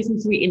 because I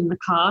listened to it in the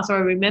car, so I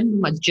remember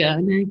my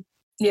journey.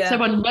 Yeah.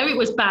 So I know it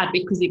was bad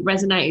because it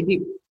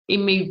resonated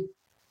in me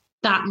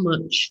that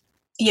much.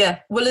 Yeah.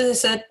 Well, as I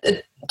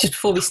said, just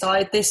before we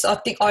started this, I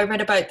think I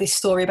read about this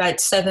story about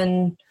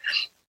 7,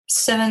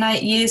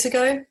 8 years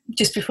ago,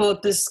 just before.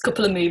 There's a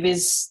couple of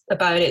movies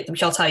about it,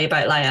 which I'll tell you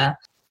about later.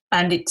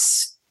 And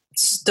it's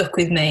stuck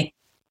with me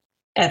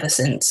ever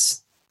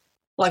since.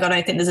 Like, I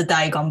don't think there's a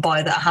day gone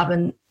by that I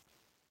haven't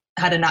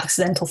had an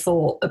accidental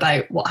thought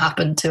about what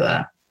happened to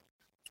her.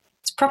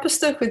 It's proper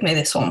stuck with me,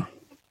 this one.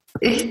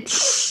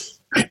 It's...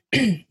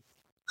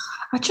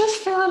 I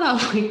just feel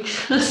like we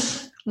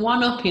just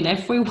one-up in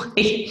every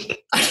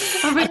week.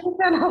 I really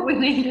feel like we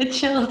need to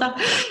chill down.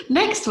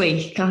 Next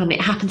week, and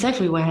it happens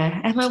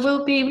everywhere, Emma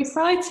will be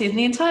reciting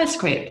the entire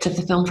script of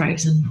the film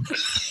Frozen.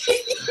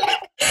 Yeah.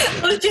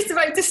 I was just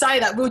about to say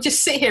that. We'll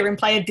just sit here and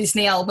play a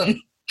Disney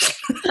album.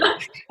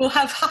 We'll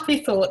have happy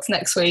thoughts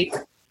next week.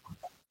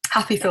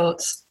 Happy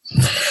thoughts.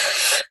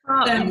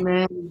 Oh,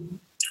 man.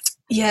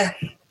 Yeah.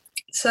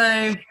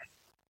 So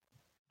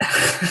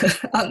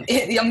I'm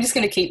just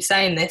going to keep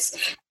saying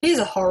this. Here's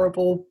a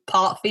horrible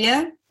part for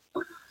you.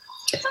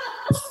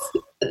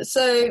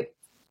 So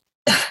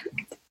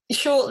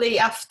shortly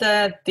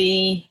after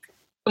the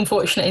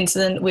unfortunate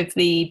incident with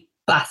the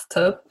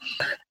bathtub,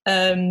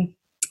 the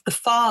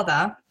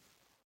father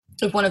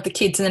of one of the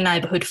kids in the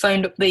neighbourhood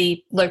phoned up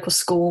the local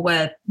school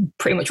where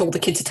pretty much all the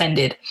kids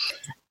attended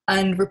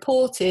and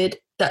reported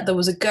that there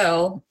was a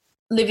girl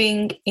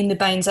living in the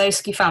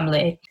Bainzowski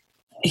family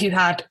who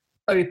had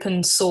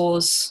open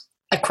sores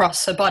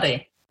across her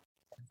body.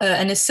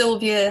 And as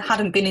Sylvia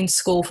hadn't been in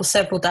school for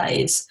several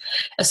days,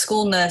 a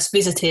school nurse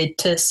visited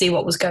to see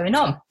what was going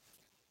on.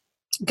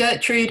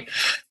 Gertrude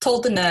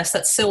told the nurse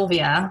that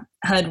Sylvia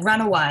had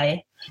ran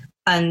away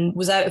and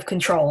was out of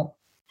control,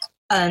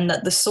 and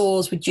that the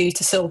sores were due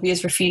to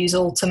Sylvia's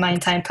refusal to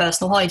maintain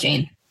personal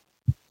hygiene.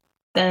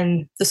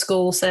 Then the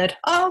school said,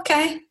 "Oh,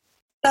 okay,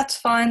 that's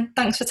fine.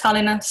 Thanks for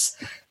telling us."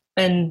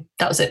 And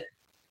that was it.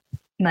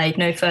 Made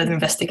no further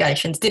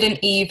investigations. Didn't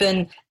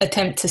even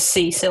attempt to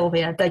see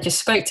Sylvia. They just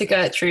spoke to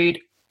Gertrude,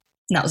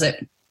 and that was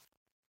it.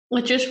 I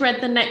just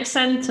read the next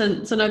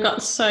sentence and I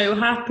got so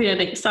happy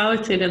and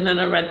excited, and then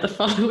I read the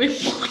following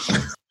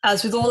one.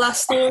 As with all our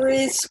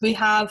stories, we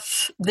have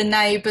the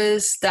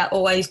neighbours that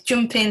always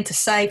jump in to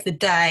save the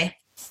day.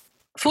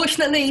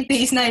 Fortunately,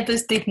 these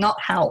neighbours did not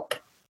help.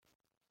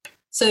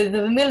 So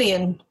the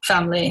Vermillion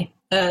family,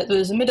 there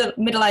was a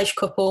middle-aged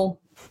couple,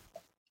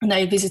 and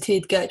they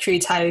visited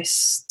Gertrude's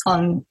house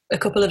on a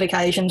couple of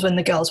occasions when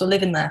the girls were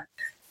living there.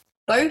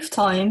 Both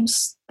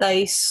times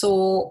they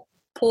saw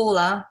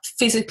Paula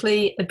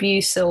physically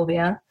abuse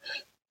Sylvia,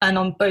 and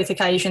on both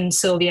occasions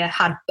Sylvia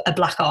had a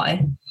black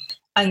eye.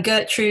 And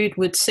Gertrude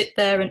would sit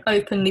there and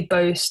openly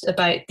boast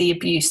about the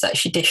abuse that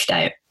she dished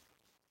out.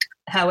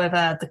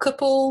 However, the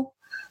couple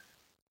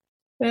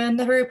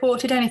never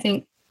reported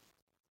anything.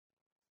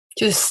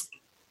 Just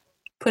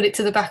put it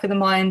to the back of their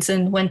minds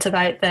and went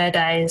about their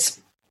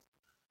days.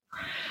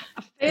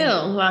 I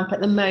feel like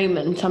at the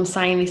moment I'm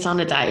saying this on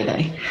a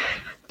daily.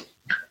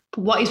 But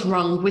what is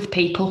wrong with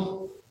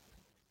people?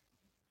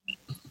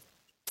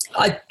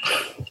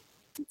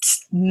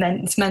 It's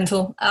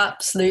mental,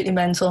 absolutely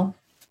mental.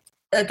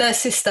 Their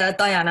sister,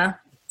 Diana,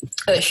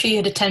 she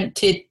had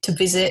attempted to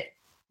visit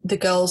the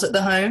girls at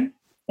the home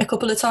a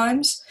couple of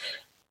times,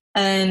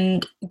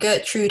 and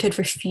Gertrude had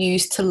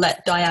refused to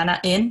let Diana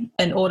in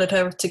and ordered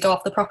her to go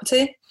off the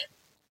property.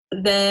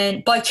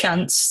 Then, by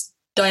chance,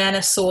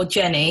 Diana saw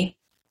Jenny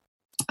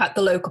at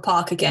the local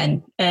park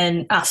again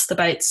and asked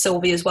about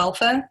Sylvia's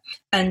welfare,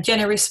 and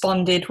Jenny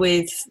responded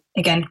with,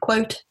 again,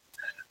 quote,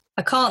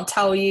 "I can't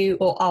tell you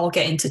or I'll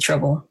get into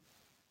trouble,"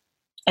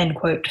 end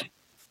quote.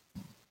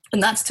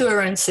 And that's to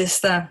her own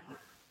sister.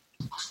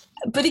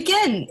 But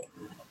again,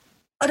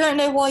 I don't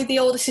know why the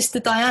older sister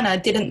Diana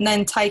didn't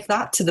then take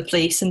that to the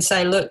police and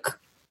say, "Look,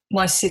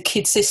 my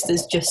kid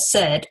sister's just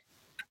said,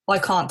 I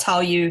can't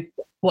tell you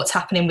what's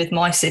happening with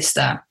my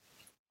sister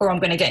or I'm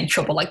going to get in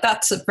trouble." Like,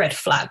 that's a red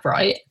flag,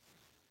 right?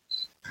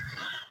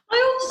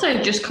 I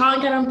also just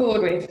can't get on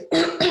board with,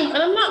 and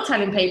I'm not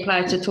telling people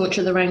how to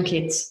torture their own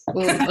kids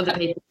or other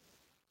people,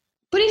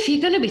 but if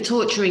you're going to be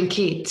torturing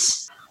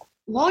kids,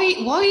 why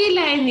are you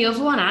letting the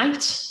other one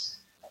out?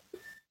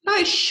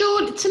 Right,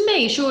 surely, to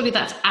me, surely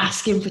that's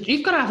asking for.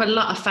 You've got to have a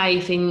lot of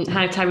faith in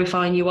how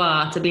terrifying you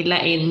are to be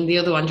letting the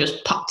other one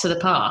just pop to the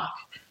park.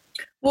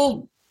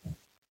 Well,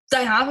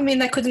 they have. I mean,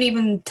 they couldn't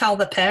even tell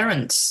their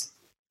parents.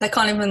 They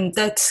can't even.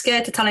 They're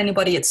scared to tell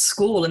anybody at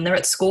school, and they're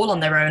at school on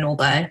their own all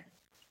day.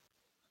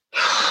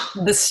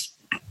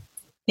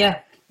 Yeah,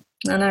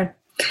 I know.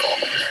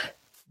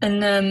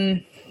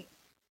 And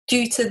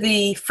due to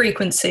the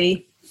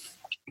frequency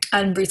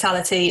and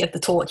brutality of the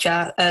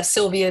torture,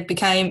 Sylvia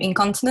became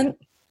incontinent.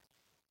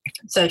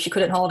 So she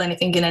couldn't hold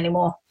anything in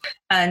anymore.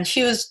 And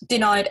she was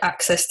denied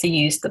access to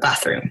use the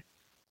bathroom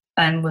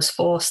and was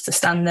forced to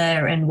stand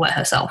there and wet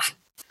herself.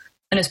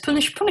 And as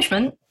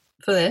punishment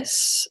for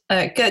this,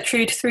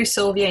 Gertrude threw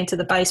Sylvia into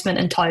the basement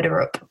and tied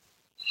her up.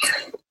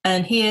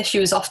 And here she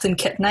was often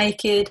kept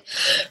naked,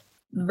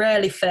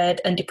 rarely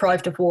fed, and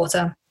deprived of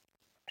water.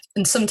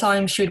 And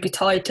sometimes she would be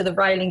tied to the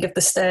railing of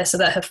the stairs so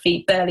that her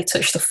feet barely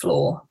touched the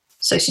floor.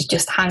 So she's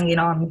just hanging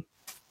on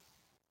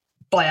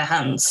by her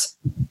hands.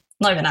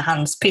 Not even her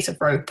hands, piece of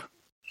rope.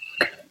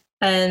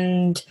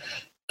 And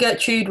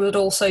Gertrude would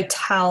also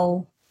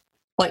tell,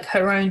 like,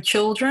 her own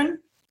children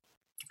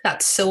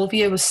that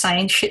Sylvia was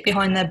saying shit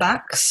behind their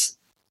backs,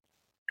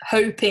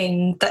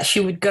 hoping that she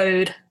would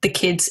goad the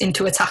kids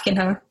into attacking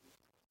her.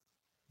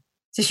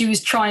 So she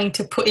was trying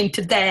to put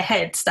into their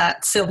heads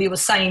that Sylvia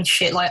was saying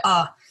shit like,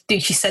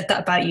 dude, she said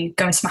that about you,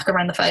 go and smack her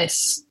around the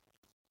face.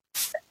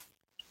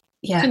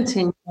 Yeah.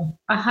 Continue.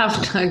 I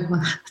have no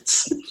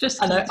words.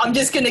 I know. I'm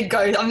just going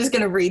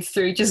to read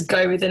through, just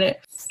go within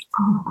it.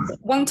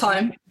 One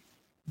time,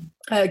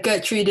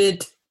 Gertrude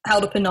had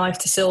held up a knife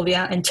to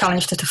Sylvia and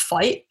challenged her to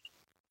fight.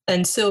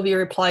 And Sylvia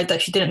replied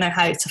that she didn't know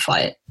how to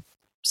fight.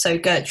 So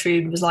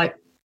Gertrude was like,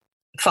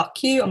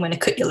 fuck you, I'm going to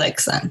cut your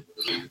legs then.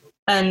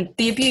 And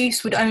the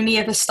abuse would only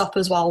ever stop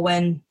as well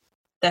when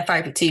their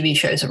favourite TV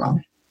shows are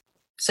on.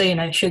 So, you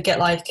know, she'll get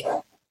like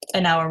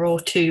an hour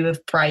or two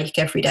of break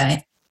every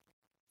day.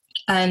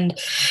 And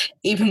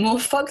even more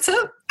fucked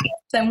up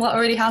than what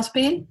already has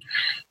been,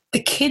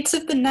 the kids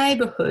of the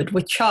neighbourhood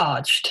were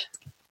charged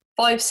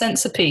 5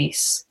 cents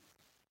apiece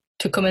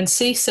to come and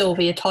see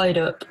Sylvia tied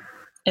up,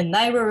 and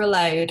they were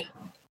allowed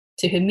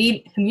to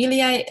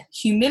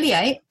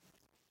humiliate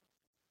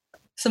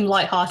some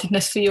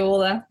lightheartedness for you all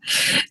there.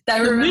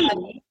 They were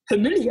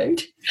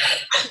humiliate.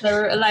 They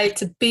were allowed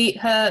to beat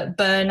her,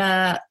 burn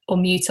her, or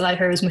mutilate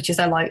her as much as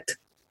they liked,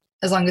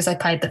 as long as they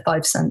paid the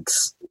 5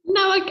 cents.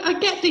 No, I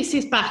get this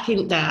is back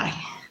in day,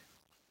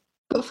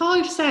 but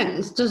 5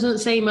 cents doesn't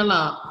seem a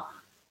lot.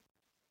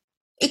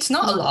 It's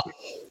not a lot.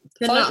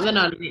 They're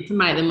not in it to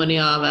make the money,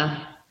 are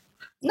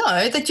they?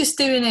 No, they're just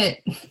doing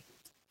it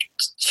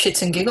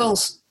shits and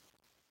giggles.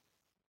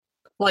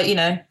 Like, you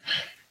know,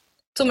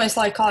 it's almost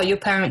like, your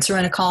parents are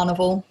in a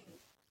carnival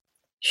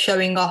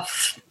showing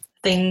off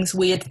things,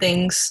 weird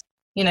things.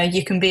 You know,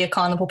 you can be a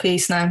carnival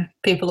piece now.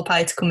 People are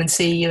paid to come and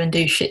see you and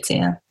do shit to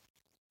you.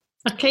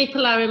 I keep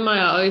allowing my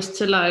eyes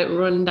to like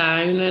run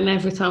down, and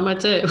every time I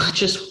do, I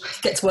just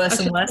it gets worse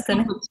and worse,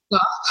 doesn't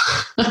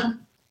it?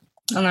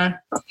 I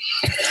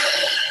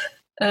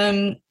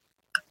know.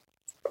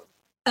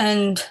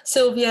 And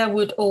Sylvia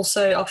would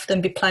also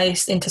often be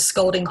placed into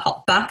scalding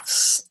hot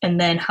baths and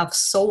then have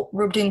salt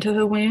rubbed into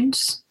her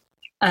wounds.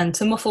 And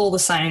to muffle the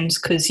sounds,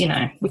 because, you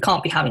know, we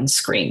can't be having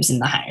screams in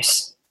the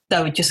house.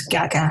 They would just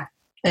gag her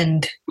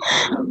and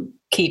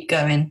keep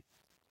going.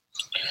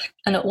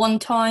 And at one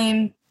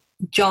time,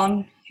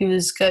 John, who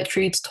was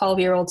Gertrude's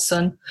 12-year-old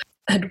son,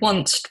 had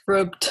once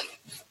rubbed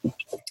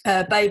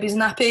a baby's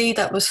nappy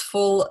that was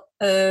full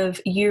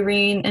of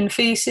urine and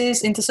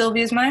feces into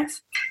Sylvia's mouth,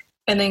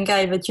 and then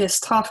gave her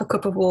just half a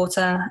cup of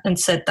water and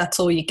said, that's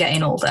all you're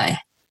getting all day.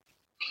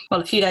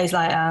 Well, a few days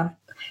later,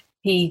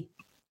 he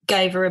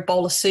gave her a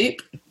bowl of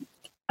soup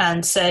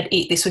and said,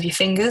 eat this with your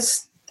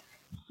fingers.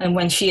 And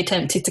when she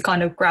attempted to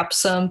kind of grab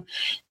some,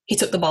 he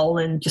took the bowl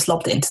and just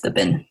lobbed it into the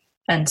bin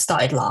and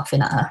started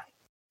laughing at her.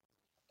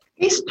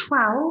 He's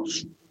 12.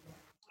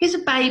 He's a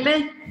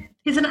baby.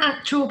 He's an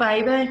actual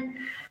baby.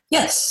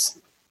 Yes.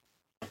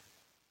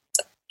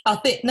 I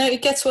think, no,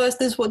 it gets worse.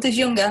 There's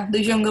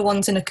younger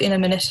ones in a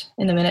minute.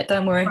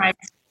 Don't worry. Right.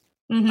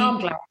 Mm-hmm. I'm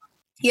glad.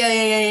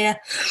 Yeah.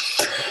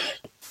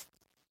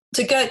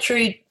 So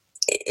Gertrude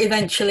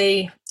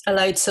eventually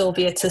allowed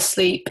Sylvia to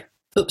sleep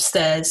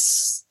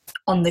upstairs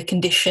on the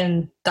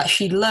condition that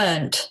she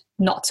learned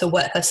not to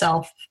wet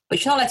herself, but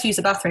she's not allowed to use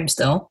the bathroom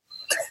still.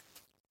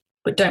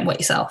 But don't wet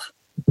yourself.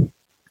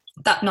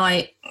 That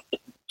night,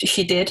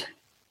 she did,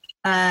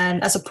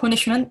 and as a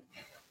punishment,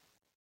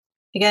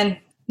 again,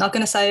 not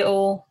going to say it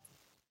all,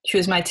 she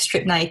was made to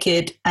strip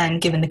naked and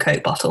given the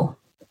Coke bottle,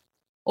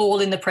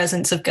 all in the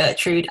presence of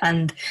Gertrude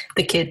and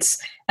the kids.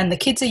 And the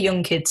kids are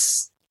young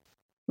kids,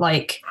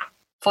 like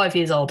 5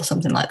 years old or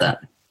something like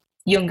that,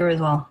 younger as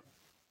well.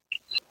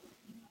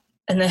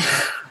 And then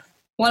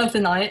one of the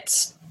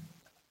nights,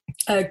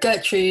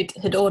 Gertrude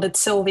had ordered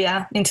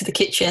Sylvia into the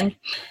kitchen,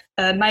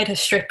 made her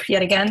strip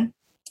yet again,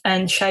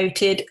 and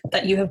shouted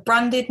that you have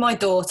branded my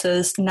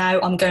daughters,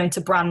 now I'm going to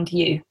brand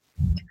you.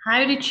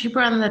 How did she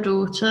brand their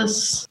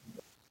daughters?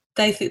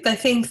 They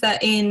think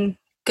that in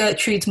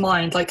Gertrude's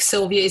mind, like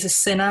Sylvia is a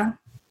sinner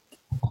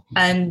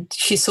and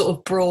she sort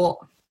of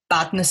brought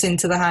badness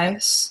into the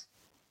house,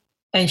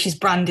 and she's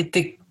branded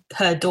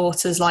her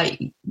daughters like,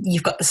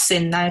 you've got the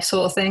sin now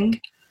sort of thing.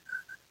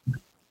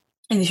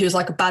 And she was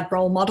like a bad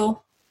role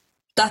model.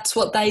 That's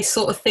what they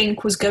sort of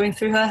think was going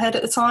through her head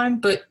at the time,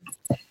 but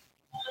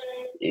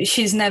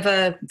she's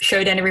never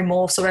showed any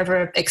remorse or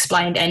ever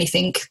explained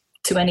anything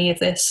to any of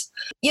this.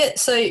 Yeah,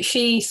 so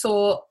she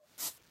thought,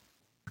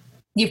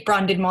 you've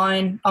branded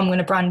mine, I'm going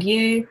to brand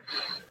you.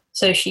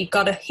 So she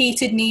got a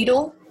heated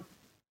needle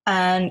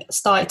and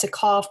started to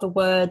carve the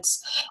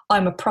words,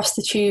 I'm a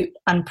prostitute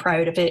and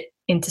proud of it,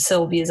 into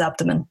Sylvia's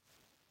abdomen.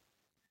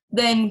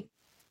 Then,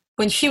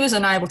 when she was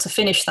unable to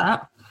finish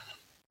that,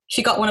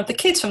 she got one of the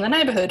kids from the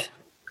neighbourhood,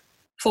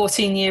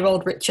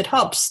 14-year-old Richard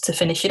Hobbs, to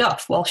finish it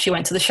off while she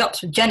went to the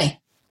shops with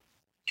Jenny.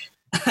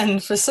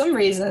 And for some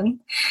reason,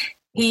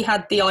 he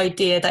had the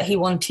idea that he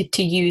wanted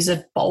to use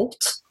a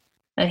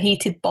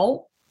heated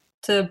bolt,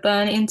 to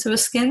burn it into a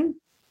skin.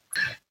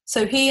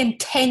 So he and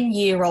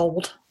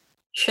 10-year-old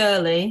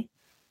Shirley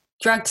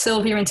dragged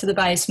Sylvia into the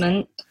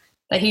basement.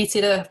 They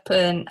heated up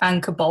an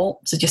anchor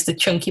bolt, so just a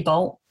chunky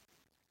bolt,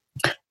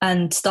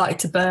 and started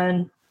to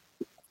burn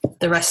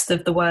the rest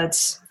of the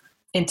words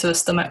into her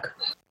stomach.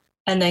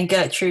 And then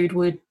Gertrude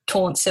would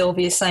taunt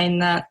Sylvia, saying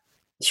that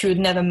she would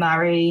never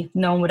marry,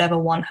 no one would ever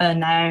want her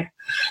now.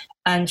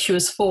 And she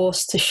was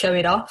forced to show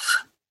it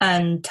off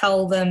and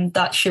tell them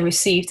that she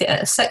received it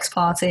at a sex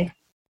party.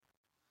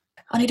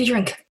 I need a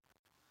drink.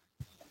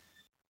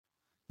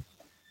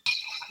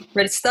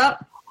 Ready to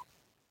start?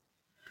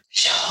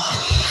 Sure.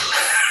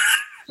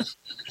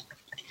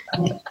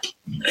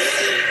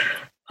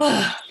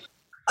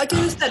 I do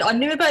understand. I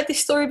knew about this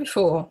story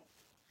before,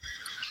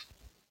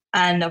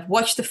 and I've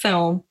watched the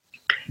film,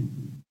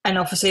 and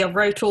obviously I've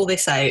wrote all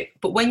this out.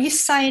 But when you're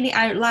saying it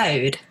out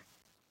loud,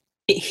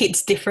 it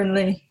hits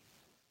differently.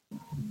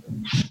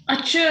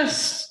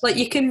 Like,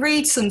 you can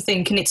read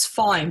something and it's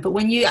fine, but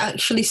when you're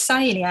actually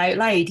saying it out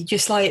loud, you're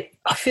just like,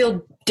 I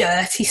feel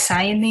dirty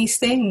saying these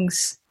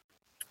things.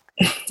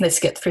 Let's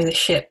get through this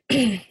shit.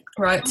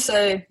 Right,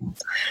 so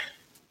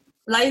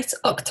late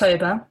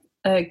October,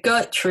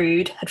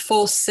 Gertrude had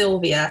forced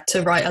Sylvia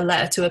to write a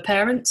letter to her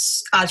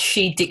parents as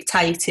she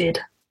dictated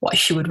what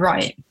she would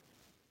write.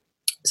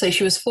 So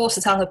she was forced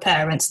to tell her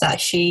parents that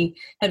she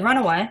had run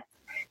away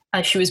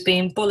as she was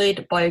being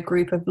bullied by a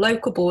group of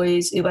local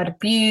boys who had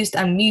abused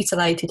and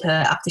mutilated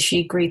her after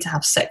she agreed to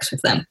have sex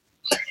with them.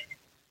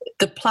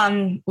 The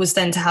plan was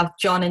then to have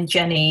John and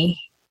Jenny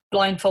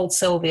blindfold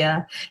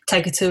Sylvia,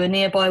 take her to a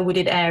nearby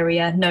wooded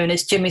area known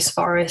as Jimmy's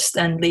Forest,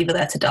 and leave her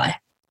there to die.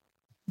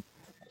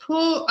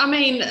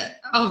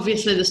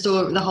 Obviously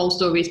the whole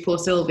story is poor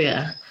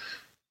Sylvia.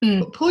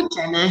 But poor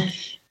Jenny.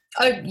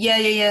 Oh,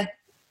 yeah.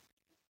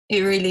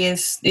 It really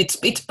is. It's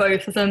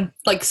both of them.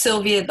 Like,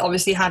 Sylvia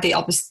obviously had it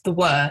the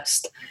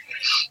worst,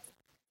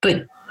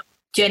 but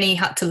Jenny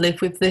had to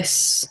live with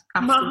this.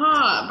 My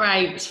heart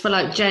breaks for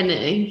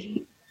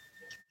Jenny,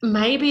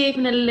 maybe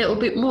even a little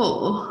bit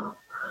more,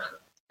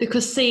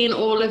 because seeing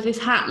all of this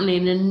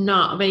happening and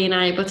not being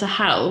able to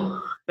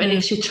help,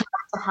 and she tried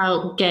to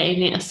help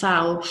getting it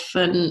herself,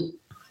 and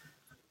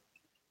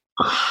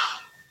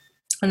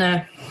I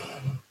know.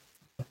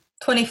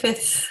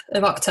 25th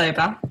of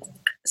October,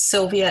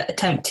 Sylvia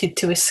attempted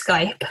to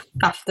escape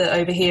after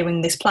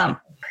overhearing this plan.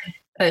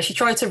 She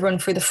tried to run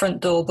through the front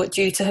door, but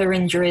due to her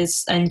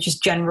injuries and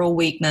just general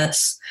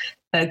weakness,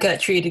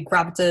 Gertrude had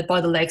grabbed her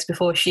by the legs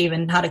before she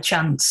even had a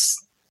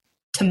chance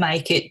to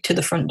make it to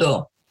the front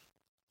door.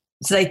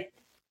 So they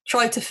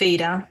tried to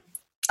feed her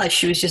as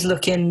she was just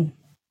looking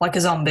like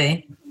a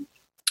zombie,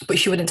 but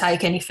she wouldn't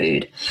take any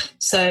food.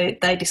 So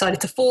they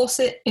decided to force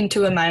it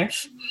into her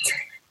mouth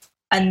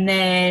and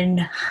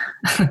then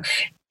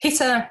hit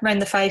her around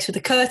the face with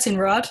a curtain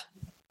rod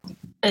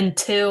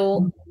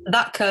until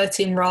that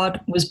curtain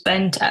rod was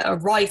bent at a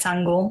right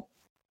angle,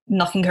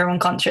 knocking her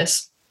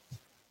unconscious.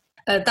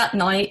 That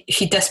night,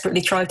 she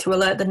desperately tried to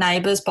alert the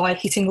neighbours by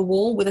hitting a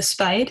wall with a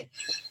spade.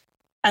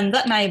 And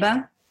that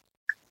neighbour,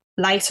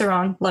 later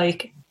on,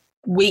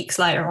 weeks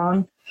later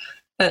on,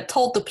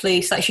 told the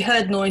police that she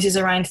heard noises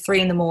around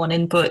 3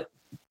 a.m, but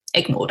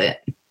ignored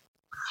it.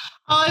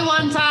 I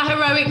want our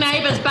heroic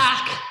neighbours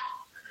back.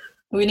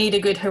 We need a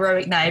good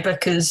heroic neighbour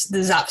because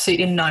there's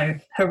absolutely no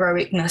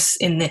heroicness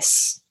in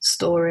this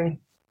story.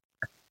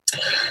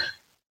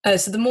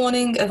 So the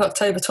morning of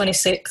October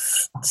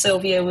 26th,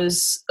 Sylvia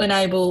was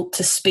unable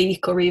to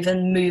speak or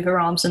even move her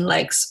arms and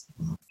legs.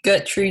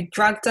 Gertrude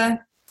dragged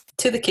her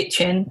to the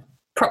kitchen,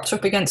 propped her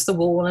up against the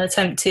wall, and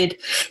attempted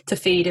to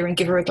feed her and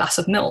give her a glass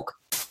of milk.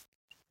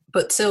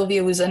 But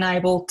Sylvia was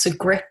unable to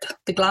grip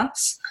the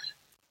glass,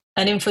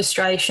 and in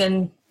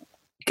frustration,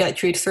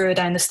 Gertrude threw her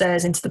down the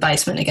stairs into the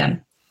basement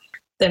again.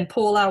 Then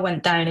Paula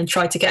went down and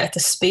tried to get her to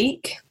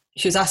speak.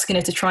 She was asking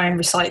her to try and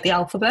recite the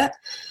alphabet,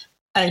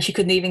 and she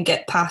couldn't even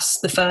get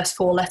past the first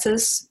 4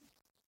 letters.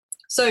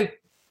 So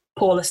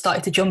Paula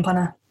started to jump on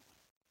her.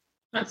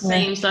 That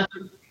seems like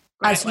a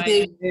great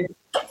way to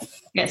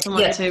get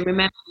someone to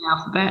remember the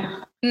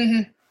alphabet.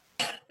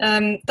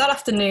 Mm-hmm. That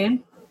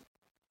afternoon,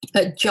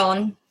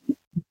 John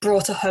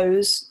brought a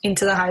hose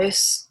into the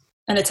house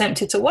and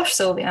attempted to wash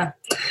Sylvia.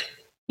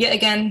 Yet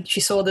again,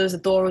 she saw the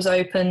door was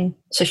open,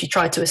 so she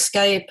tried to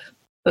escape,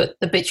 but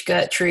the bitch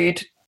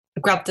Gertrude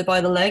grabbed her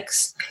by the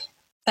legs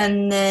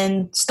and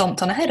then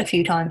stomped on her head a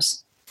few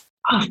times.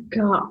 I've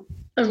got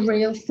a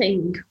real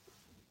thing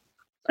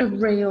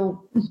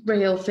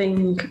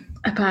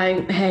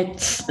about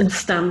heads and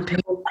stamping.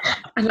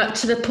 And like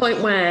to the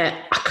point where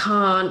I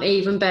can't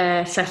even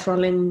bear Seth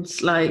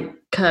Rollins' like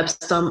curb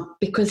stomp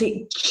because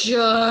it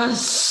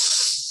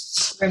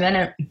just... For a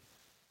minute.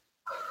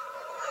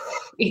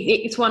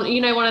 It's one,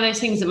 one of those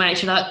things that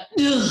makes you like,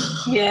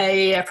 ugh.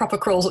 Yeah, proper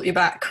crawls up your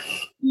back.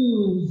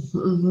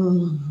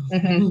 Mm-hmm.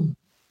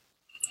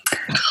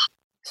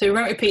 So we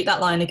won't repeat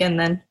that line again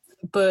then.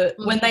 But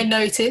when they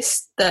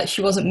noticed that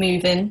she wasn't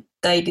moving,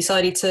 they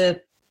decided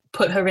to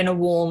put her in a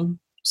warm,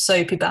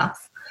 soapy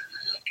bath.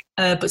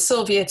 But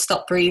Sylvia had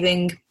stopped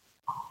breathing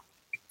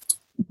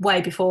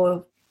way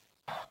before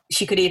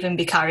she could even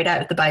be carried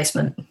out of the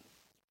basement.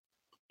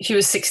 She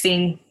was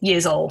 16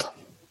 years old.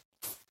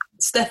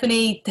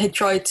 Stephanie had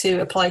tried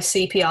to apply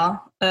CPR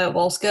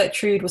whilst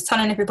Gertrude was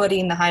telling everybody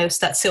in the house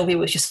that Sylvia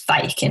was just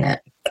faking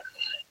it.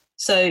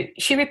 So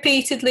she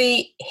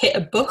repeatedly hit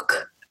a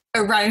book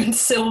around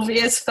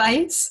Sylvia's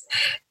face,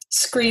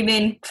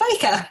 screaming,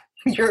 "Faker!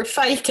 You're a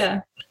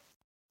faker!"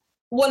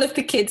 One of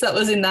the kids that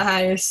was in the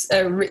house,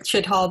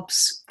 Richard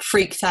Hobbs,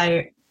 freaked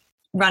out,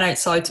 ran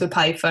outside to a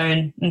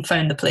payphone and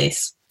phoned the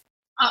police.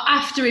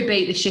 After he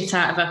beat the shit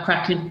out of her,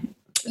 cracking.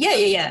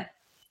 Yeah.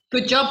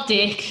 Good job,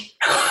 Dick.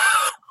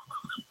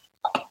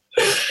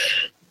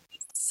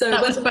 So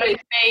that was both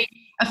me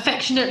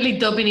affectionately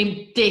dubbing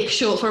him Dick,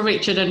 short for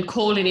Richard, and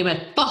calling him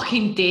a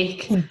fucking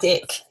dick.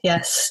 Dick,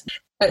 yes.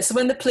 So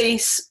when the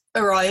police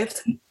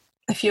arrived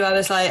a few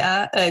hours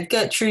later,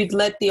 Gertrude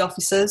led the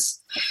officers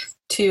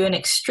to an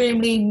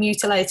extremely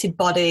mutilated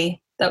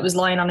body that was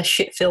lying on a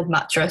shit-filled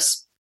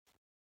mattress.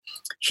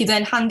 She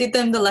then handed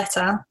them the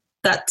letter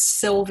that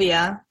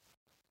Sylvia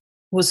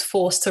was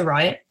forced to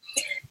write,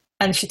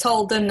 and she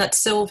told them that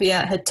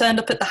Sylvia had turned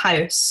up at the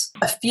house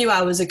a few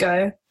hours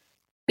ago,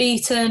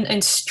 beaten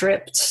and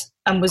stripped,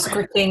 and was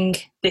gripping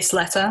this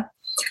letter.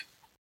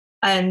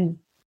 And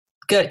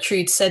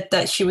Gertrude said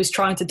that she was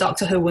trying to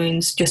doctor her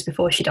wounds just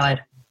before she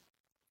died.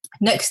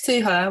 Next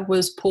to her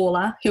was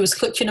Paula, who was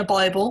clutching a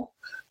Bible,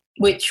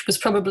 which was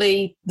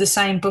probably the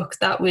same book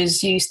that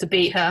was used to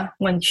beat her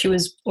when she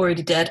was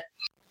already dead.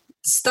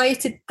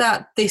 Stated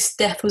that this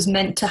death was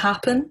meant to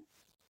happen.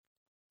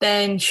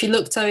 Then she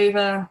looked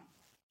over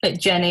at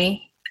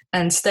Jenny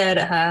and stared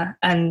at her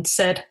and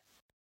said,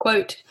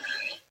 quote,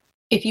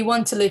 "If you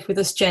want to live with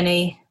us,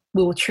 Jenny,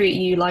 we will treat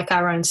you like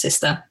our own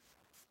sister,"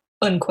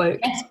 unquote.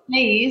 Yes,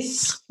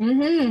 please.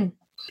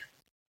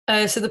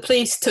 Mm-hmm. So the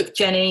police took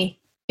Jenny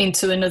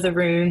into another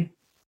room,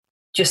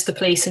 just the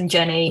police and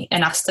Jenny,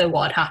 and asked her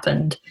what had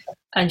happened.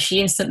 And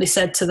she instantly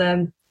said to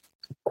them,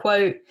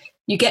 quote,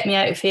 "You get me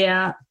out of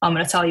here, I'm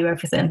going to tell you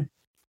everything."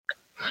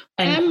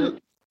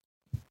 And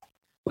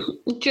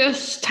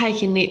just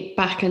taking it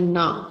back a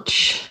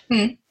notch.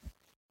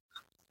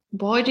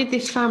 Why did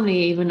this family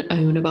even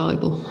own a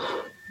Bible?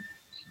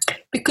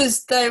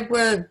 Because they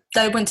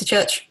went to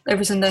church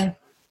every Sunday.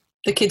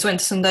 The kids went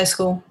to Sunday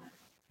school.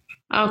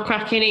 Oh,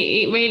 cracking.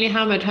 It really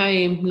hammered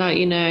home, like,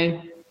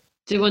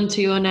 do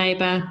unto your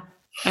neighbour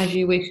as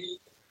you wish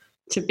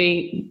to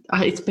be.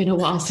 It's been a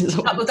while since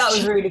that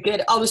was really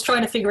good. I was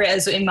trying to figure it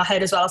out in my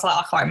head as well. I was like,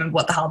 I can't remember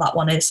what the hell that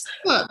one is.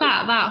 What,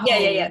 that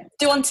Yeah.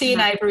 Do unto your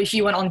neighbour as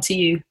you want unto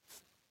you.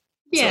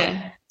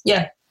 Yeah. So,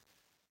 yeah.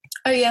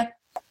 Oh, yeah.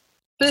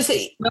 But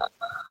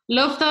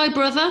love thy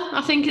brother,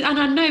 I think, and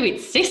I know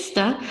it's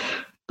sister,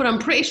 but I'm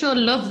pretty sure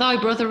love thy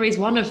brother is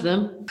one of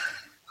them.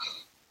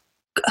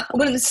 I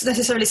wouldn't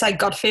necessarily say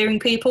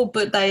God-fearing people,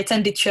 but they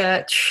attended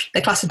church.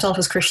 They classed themselves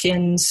as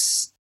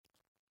Christians.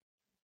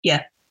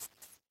 Yeah,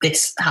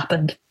 this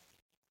happened.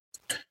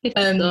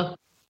 So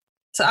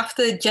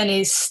after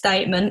Jenny's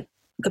statement,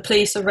 the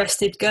police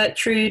arrested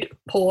Gertrude,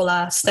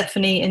 Paula,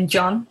 Stephanie and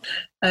John,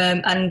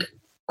 and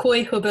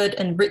Coy Hubbard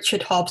and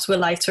Richard Hobbs were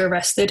later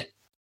arrested.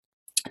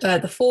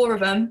 The four of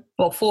them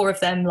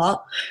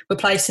were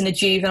placed in a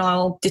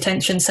juvenile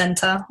detention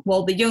centre,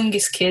 while the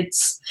youngest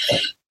kids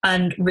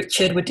and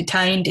Richard were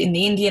detained in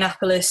the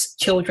Indianapolis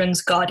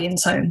Children's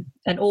Guardians Home,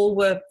 and all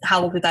were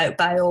held without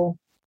bail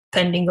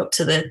pending up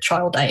to the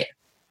trial date.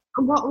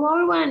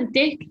 Why weren't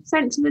Dick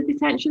sent to the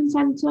detention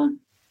centre?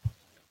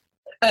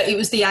 It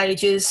was the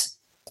ages.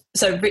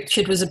 So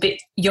Richard was a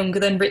bit younger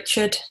than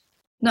Richard.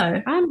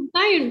 No.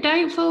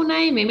 Don't full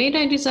name him. He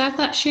don't deserve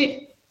that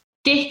shit.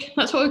 Dick,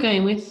 that's what we're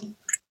going with.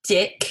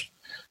 Dick.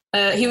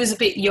 He was a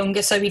bit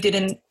younger, so he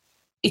didn't...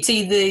 It's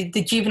either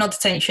the juvenile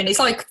detention. It's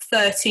like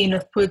 13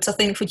 upwards, I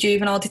think, for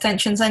juvenile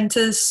detention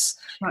centres.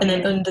 Right, and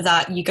then under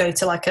that, you go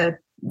to like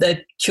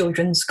the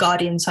children's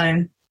guardian's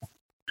home.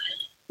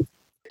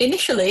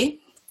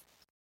 Initially,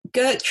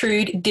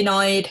 Gertrude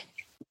denied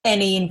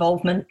any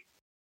involvement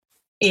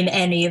in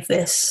any of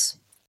this.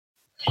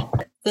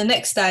 The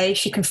next day,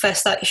 she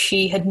confessed that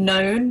she had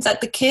known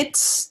that the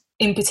kids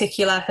In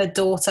particular, her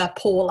daughter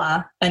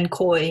Paula and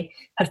Coy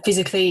had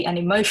physically and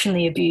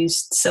emotionally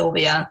abused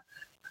Sylvia.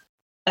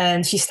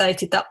 And she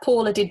stated that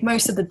Paula did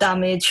most of the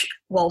damage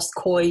whilst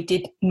Coy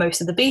did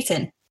most of the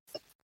beating.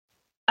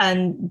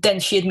 And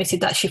then she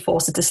admitted that she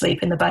forced her to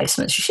sleep in the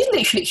basement.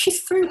 She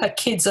threw her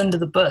kids under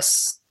the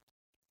bus.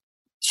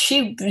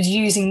 She was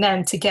using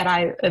them to get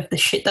out of the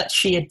shit that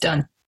she had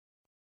done.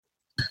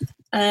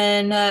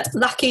 And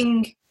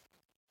lacking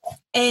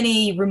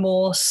any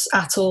remorse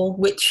at all,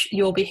 which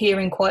you'll be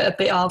hearing quite a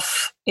bit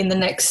of in the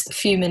next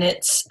few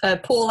minutes,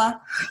 Paula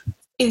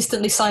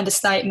instantly signed a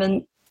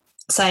statement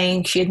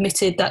saying she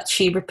admitted that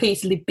she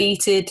repeatedly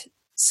beated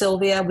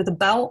Sylvia with a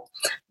belt,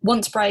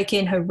 once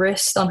breaking her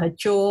wrist on her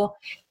jaw,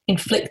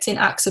 inflicting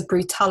acts of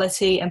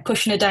brutality and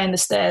pushing her down the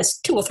stairs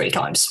 2 or 3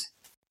 times.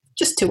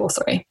 Just 2 or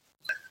 3.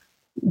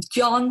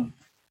 John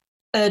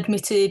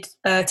admitted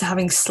to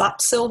having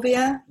slapped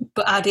Sylvia,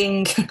 but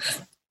adding,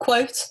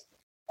 quote,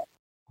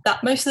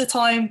 that most of the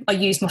time I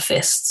use my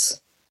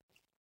fists,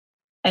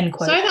 end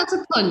quote. So that's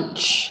a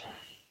punch.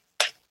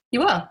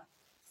 You are?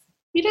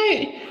 You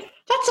don't...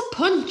 That's a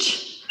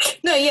punch.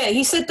 No, yeah,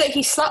 he said that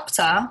he slapped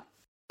her,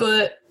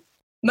 but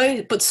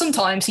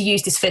sometimes he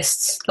used his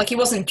fists. Like, he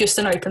wasn't just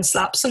an open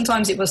slap.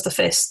 Sometimes it was the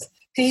fist.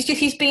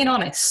 He's being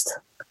honest.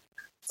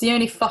 It's the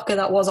only fucker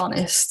that was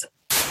honest.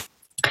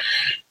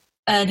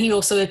 And he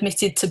also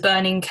admitted to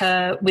burning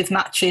her with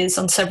matches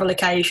on several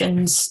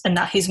occasions, and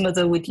that his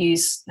mother would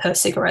use her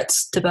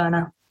cigarettes to burn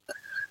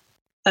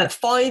her.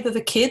 5 of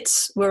the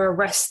kids were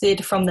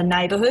arrested from the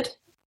neighbourhood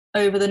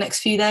over the next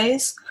few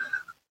days.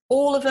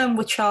 All of them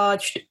were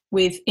charged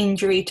with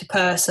injury to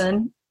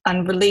person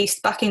and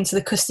released back into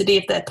the custody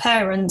of their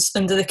parents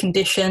under the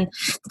condition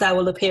that they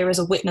will appear as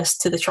a witness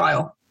to the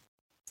trial.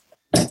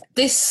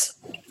 This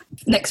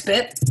next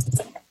bit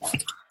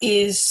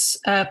is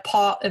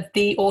part of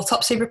the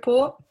autopsy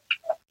report.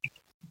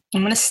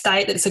 I'm going to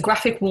state that it's a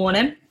graphic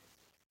warning.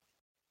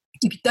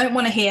 If you don't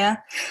want to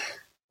hear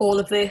all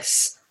of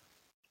this,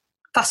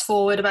 fast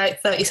forward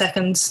about 30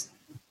 seconds,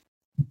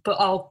 but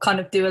I'll kind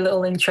of do a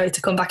little intro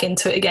to come back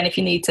into it again if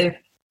you need to.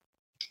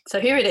 So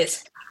here it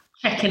is.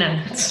 Checking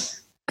out.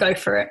 Go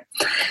for it.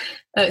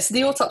 So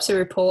the autopsy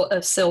report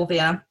of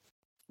Sylvia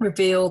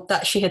revealed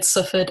that she had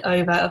suffered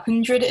over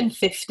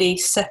 150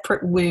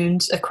 separate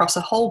wounds across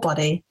her whole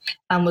body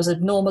and was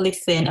abnormally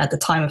thin at the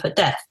time of her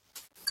death.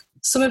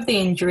 Some of the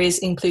injuries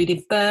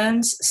included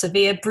burns,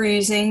 severe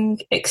bruising,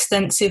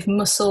 extensive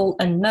muscle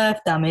and nerve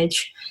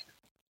damage,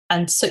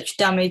 and such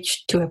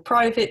damage to her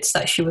privates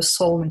that she was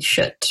swollen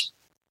shut.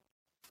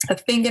 Her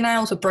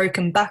fingernails were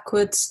broken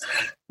backwards,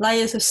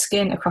 layers of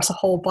skin across her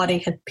whole body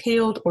had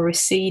peeled or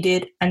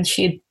receded, and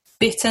she had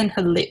bitten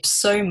her lips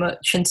so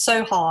much and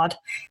so hard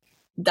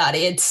that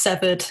it had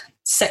severed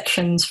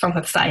sections from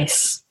her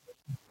face.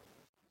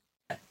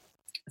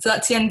 So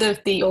that's the end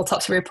of the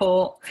autopsy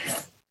report.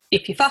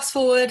 If you fast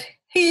forward,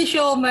 here's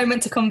your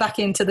moment to come back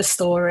into the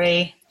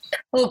story.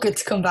 All good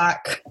to come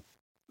back.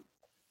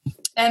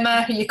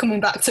 Emma, are you coming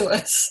back to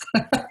us?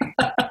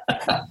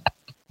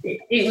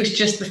 It was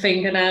just the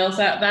fingernails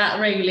that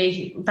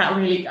really. And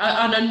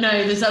I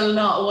know there's a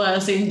lot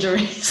worse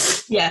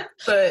injuries. Yeah,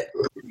 but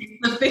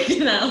the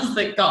fingernails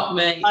that got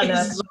me. I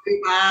know. It's so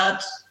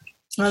bad.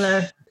 I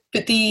know.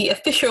 But the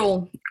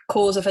official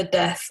cause of her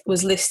death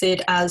was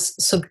listed as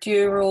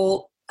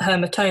subdural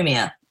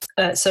hematomia.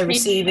 So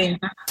receiving...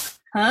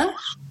 Huh?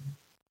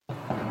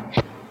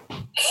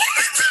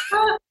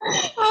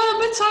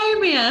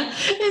 Hematomia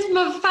is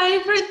my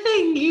favourite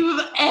thing you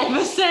have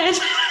ever said.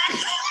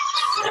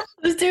 I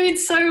was doing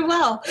so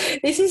well.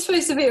 This is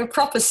supposed to be a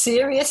proper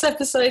serious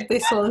episode,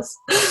 this was.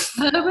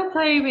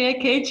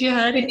 Hematomia, kids, you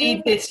heard it.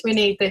 We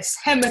need this.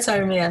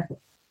 Hematomia.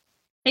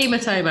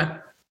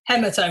 Hematoma.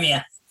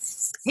 Hematomia.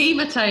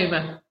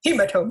 Hematoma.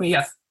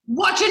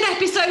 Watch an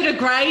episode of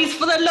Grey's,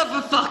 for the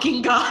love of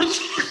fucking God.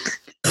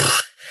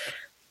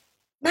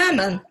 Nah,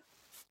 man.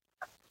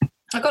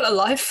 I got a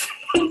life.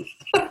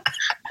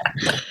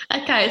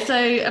 Okay,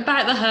 so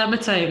about the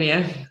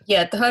hematomia.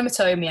 Yeah, the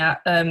hematomia.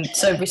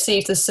 So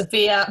received a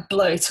severe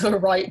blow to her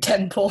right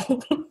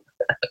temple.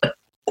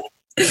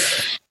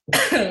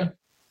 I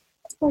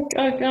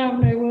have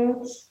no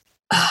words.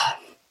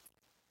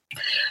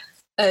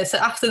 So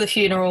after the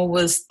funeral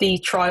was the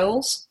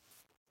trials.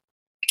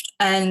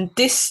 And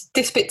this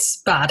bit's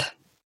bad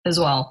as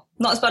well.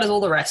 Not as bad as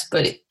all the rest,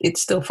 but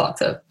it's still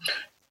fucked up.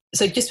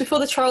 So just before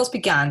the trials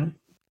began,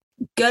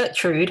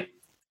 Gertrude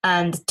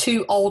and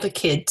 2 older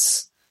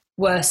kids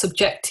were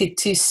subjected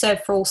to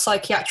several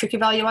psychiatric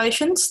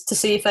evaluations to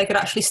see if they could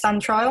actually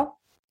stand trial.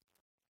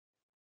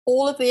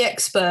 All of the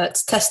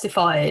experts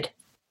testified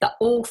that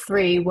all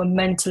 3 were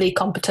mentally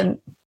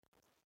competent.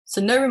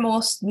 So no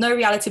remorse, no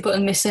reality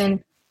button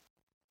missing.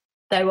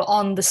 They were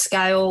on the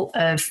scale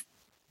of,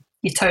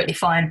 you're totally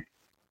fine.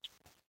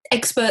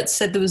 Experts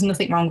said there was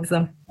nothing wrong with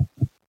them.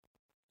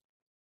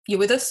 You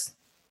with us?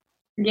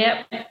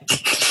 Yep.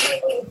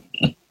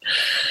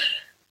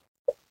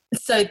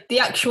 So the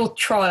actual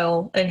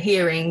trial and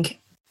hearing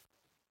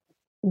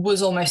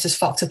was almost as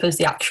fucked up as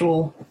the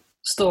actual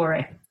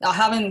story. I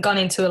haven't gone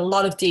into a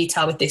lot of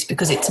detail with this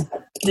because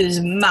there's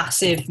a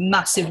massive,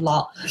 massive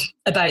lot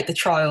about the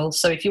trial.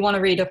 So if you want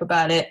to read up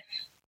about it,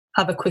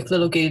 have a quick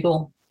little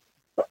Google.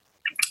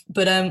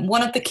 But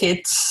one of the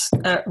kids,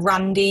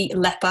 Randy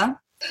Lepper,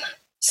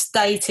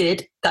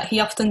 stated that he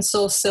often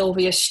saw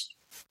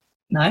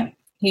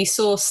he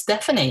saw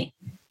Stephanie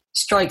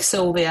strike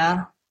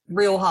Sylvia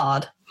real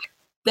hard.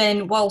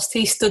 Then, whilst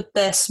he stood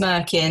there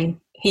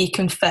smirking, he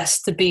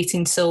confessed to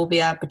beating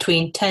Sylvia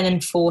between 10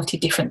 and 40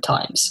 different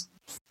times.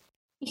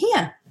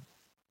 Yeah.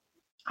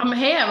 I'm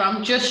here.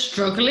 I'm just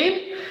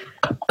struggling.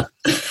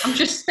 I'm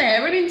just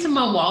staring into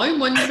my wine,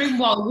 wondering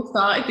why we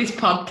started this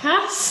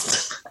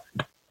podcast.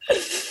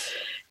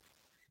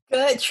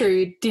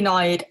 Gertrude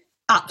denied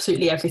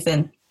absolutely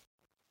everything.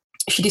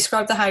 She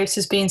described the house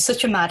as being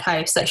such a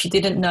madhouse that she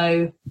didn't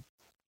know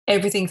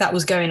everything that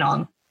was going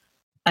on,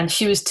 and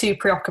she was too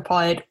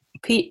preoccupied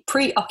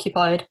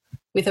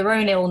with her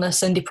own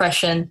illness and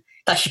depression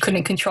that she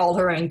couldn't control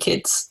her own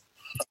kids.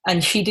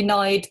 And she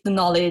denied the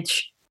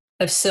knowledge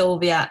of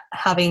Sylvia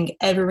having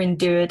ever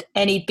endured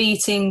any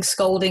beating,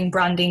 scolding,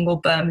 branding, or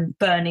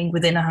burning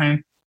within her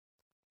home.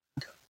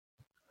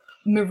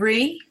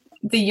 Marie,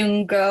 the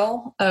young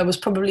girl, was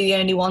probably the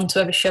only one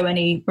to ever show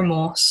any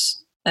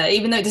remorse,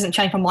 even though it doesn't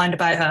change my mind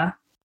about her.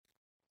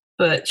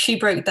 But she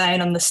broke down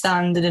on the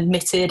stand and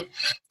admitted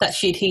that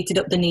she'd heated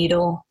up the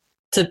needle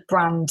to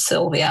brand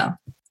Sylvia.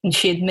 And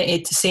she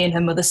admitted to seeing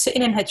her mother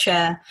sitting in her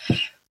chair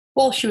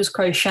while she was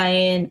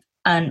crocheting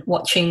and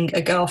watching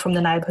a girl from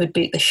the neighbourhood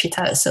beat the shit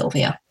out of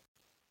Sylvia.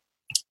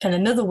 And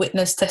another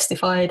witness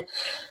testified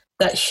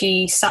that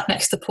she sat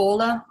next to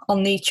Paula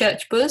on the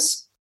church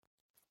bus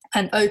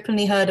and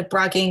openly heard her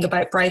bragging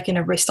about breaking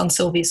a wrist on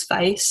Sylvia's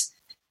face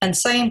and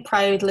saying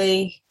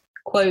proudly,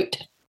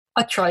 quote,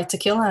 "I tried to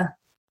kill her,"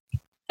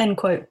 end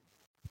quote.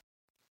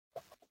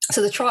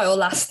 So the trial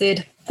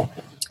lasted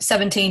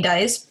 17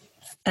 days,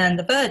 and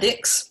the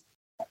verdicts: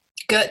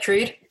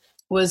 Gertrude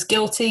was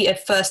guilty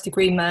of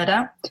first-degree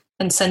murder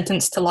and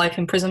sentenced to life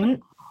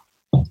imprisonment.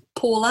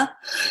 Paula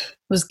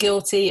was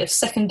guilty of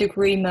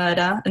second-degree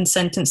murder and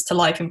sentenced to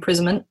life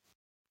imprisonment.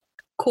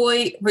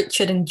 Coy,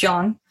 Richard, and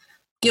John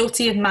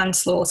guilty of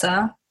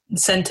manslaughter and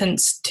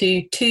sentenced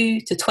to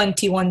 2 to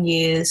 21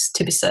 years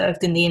to be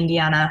served in the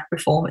Indiana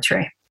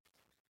Reformatory.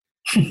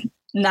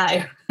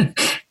 Now,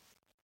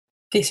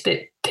 this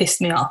bit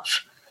pissed me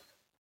off.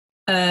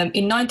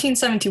 In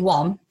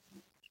 1971,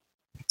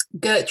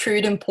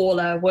 Gertrude and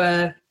Paula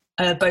were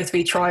both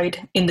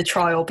retried in the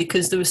trial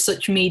because there was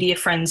such media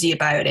frenzy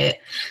about it.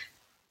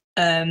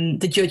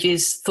 The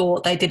judges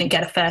thought they didn't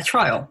get a fair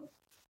trial.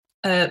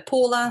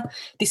 Paula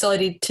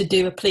decided to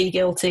do a plea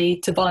guilty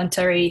to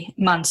voluntary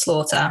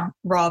manslaughter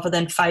rather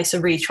than face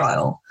a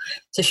retrial.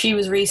 So she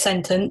was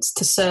resentenced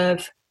to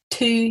serve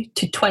 2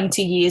 to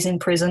 20 years in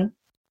prison,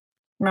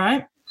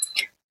 right?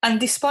 And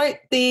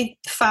despite the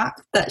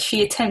fact that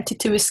she attempted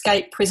to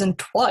escape prison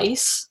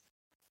twice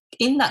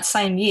in that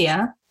same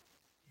year,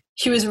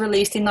 she was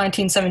released in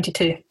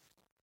 1972.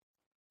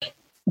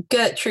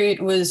 Gertrude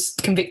was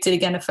convicted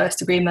again of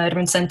first-degree murder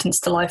and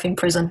sentenced to life in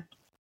prison.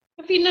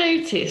 Have you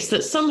noticed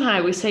that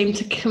somehow we seem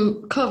to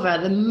cover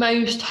the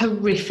most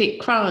horrific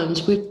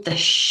crimes with the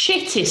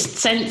shittest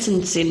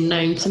sentencing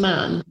known to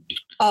man?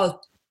 Oh,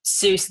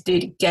 seriously,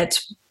 dude,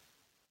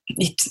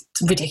 it's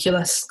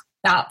ridiculous.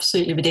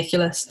 Absolutely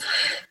ridiculous.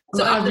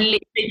 So I've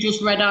literally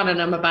just read on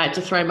and I'm about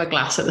to throw my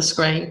glass at the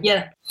screen.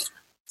 Yeah.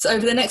 So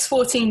over the next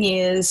 14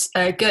 years,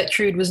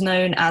 Gertrude was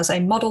known as a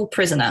model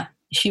prisoner.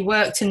 She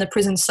worked in the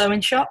prison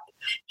sewing shop.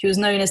 She was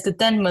known as the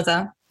Den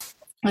Mother,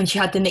 and she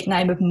had the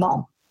nickname of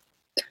Mom.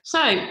 So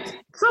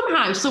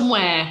somehow,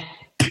 somewhere,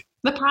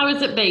 the powers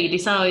that be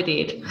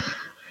decided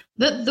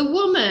that the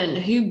woman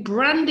who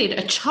branded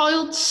a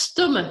child's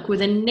stomach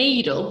with a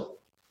needle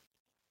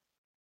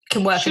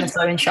can work in a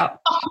sewing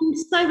shop.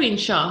 Sewing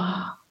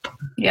shop.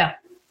 Yeah.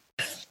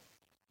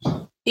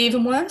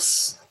 Even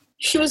worse,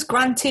 she was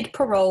granted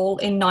parole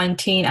in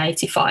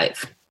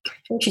 1985.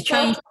 She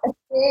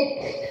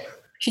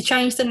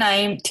changed the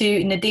name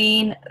to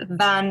Nadine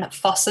Van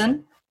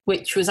Fossen,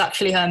 which was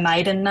actually her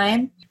maiden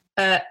name.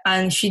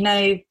 And she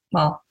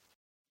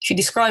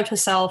described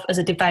herself as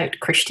a devout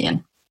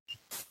Christian.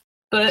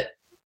 But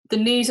the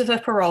news of her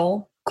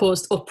parole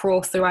caused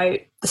uproar throughout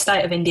the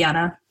state of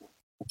Indiana.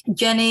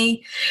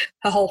 Jenny,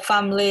 her whole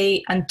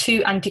family, and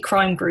 2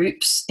 anti-crime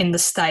groups in the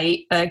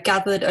state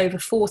gathered over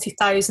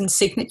 40,000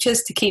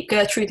 signatures to keep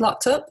Gertrude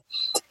locked up.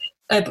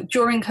 But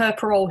during her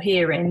parole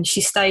hearing,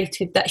 she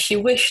stated that she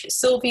wished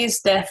Sylvia's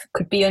death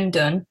could be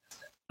undone,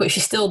 but she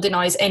still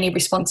denies any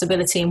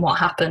responsibility in what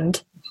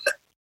happened.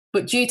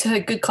 But due to her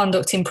good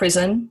conduct in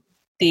prison,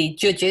 the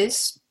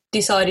judges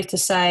decided to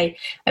say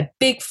a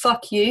big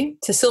fuck you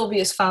to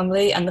Sylvia's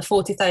family and the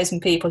 40,000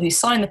 people who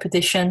signed the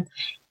petition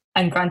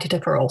and granted her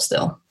parole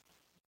still.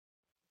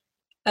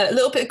 A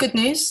little bit of good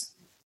news,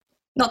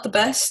 not the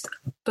best,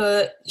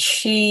 but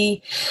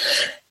she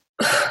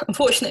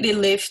unfortunately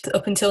lived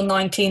up until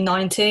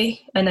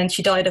 1990 and then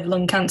she died of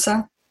lung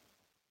cancer.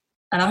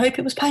 And I hope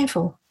it was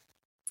painful.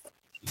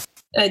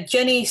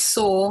 Jenny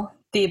saw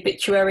the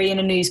obituary in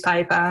a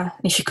newspaper,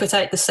 and she cut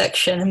out the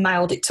section and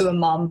mailed it to her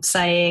mom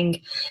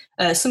saying,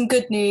 some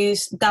good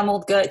news, damn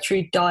old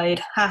Gertrude died,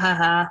 ha ha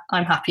ha,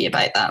 I'm happy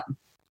about that.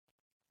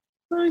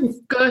 Oh,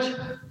 good.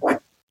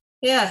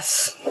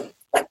 Yes.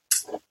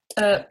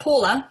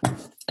 Paula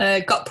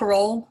got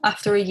parole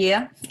after a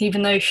year,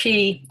 even though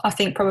she, I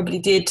think, probably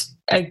did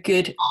a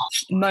good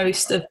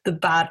most of the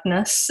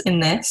badness in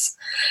this.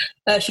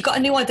 She got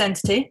a new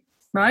identity,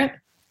 right?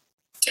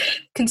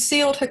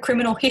 Concealed her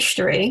criminal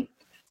history,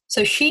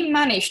 so she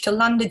managed to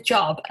land a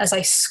job as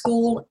a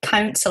school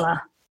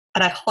counsellor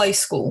at a high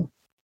school.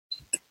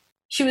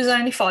 She was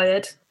only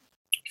fired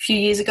a few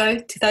years ago,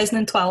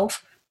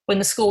 2012, when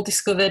the school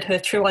discovered her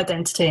true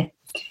identity.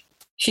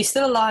 She's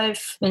still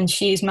alive, and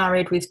she's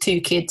married with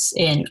 2 kids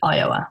in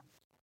Iowa.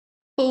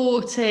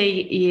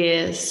 40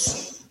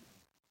 years.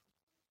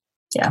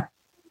 Yeah.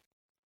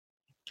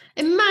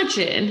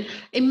 Imagine.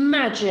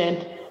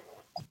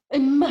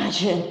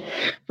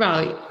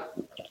 Right.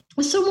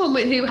 Someone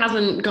who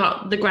hasn't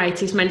got the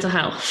greatest mental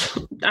health,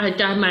 I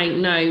make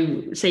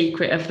no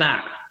secret of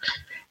that.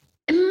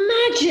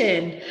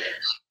 Imagine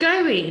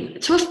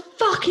going to a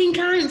fucking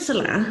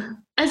counsellor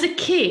as a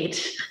kid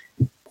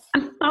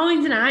and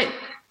finding out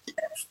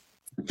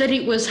that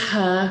it was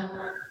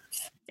her.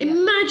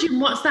 Imagine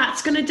what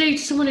that's going to do to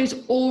someone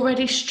who's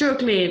already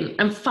struggling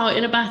and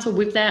fighting a battle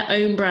with their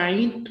own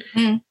brain.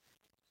 Mm.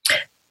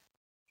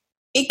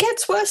 It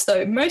gets worse,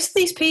 though. Most of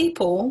these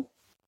people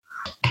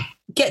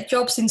get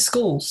jobs in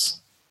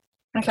schools.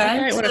 Okay?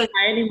 I don't want to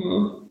play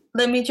anymore.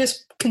 Let me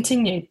just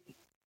continue.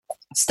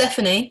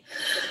 Stephanie,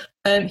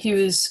 who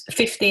was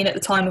 15 at the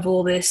time of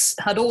all this,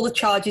 had all the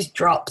charges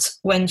dropped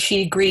when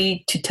she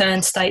agreed to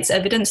turn state's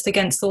evidence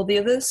against all the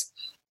others.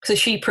 So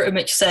she pretty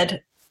much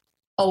said,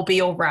 I'll be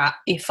your rat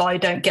if I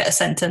don't get a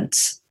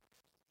sentence.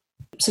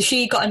 So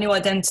she got a new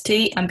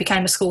identity and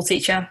became a school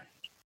teacher.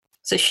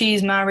 So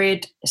she's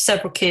married,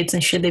 several kids,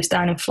 and she lives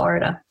down in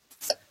Florida.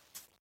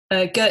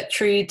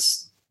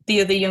 Gertrude's,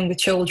 the other younger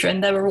children,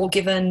 they were all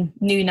given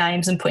new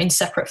names and put in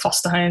separate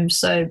foster homes,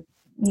 so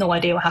no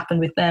idea what happened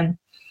with them.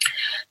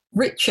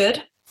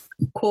 Richard,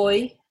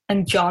 Coy,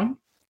 and John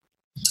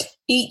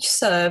each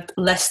served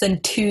less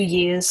than 2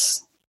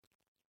 years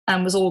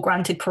and was all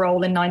granted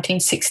parole in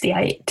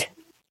 1968.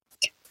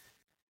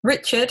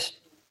 Richard,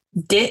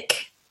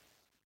 Dick,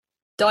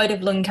 died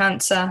of lung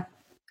cancer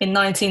in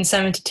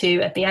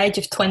 1972 at the age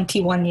of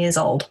 21 years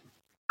old.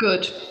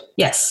 Good.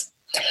 Yes.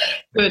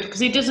 Good, because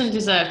he doesn't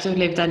deserve to have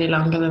lived any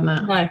longer than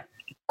that. No.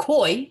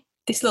 Coy,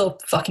 this little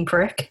fucking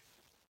prick,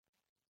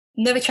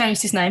 never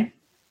changed his name,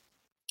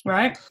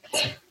 right?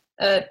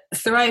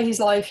 Throughout his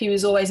life, he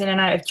was always in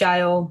and out of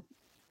jail.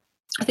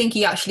 I think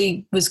he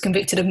actually was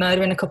convicted of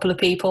murdering a couple of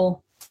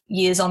people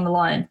years on the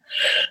line.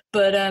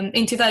 But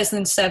in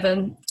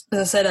 2007, as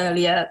I said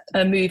earlier,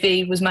 a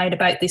movie was made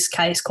about this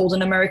case called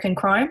An American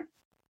Crime.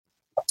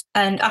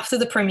 And after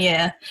the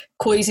premiere,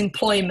 Coy's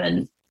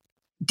employment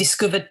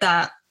discovered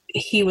that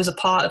he was a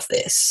part of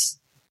this,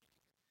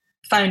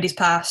 found his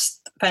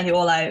past, found it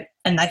all out,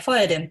 and they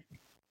fired him.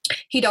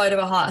 He died of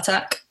a heart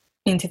attack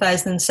in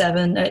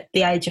 2007 at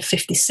the age of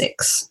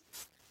 56.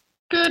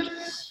 Good.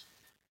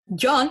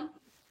 John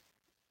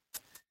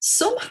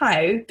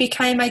somehow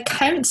became a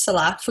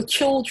counsellor for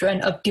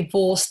children of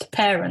divorced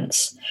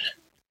parents.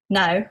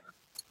 Now,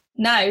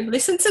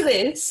 listen to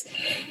this.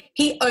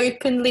 He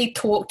openly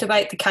talked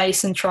about the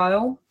case and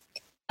trial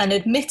and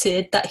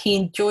admitted that he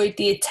enjoyed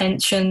the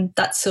attention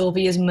that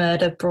Sylvia's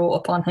murder brought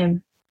upon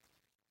him.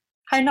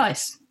 How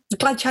nice. I'm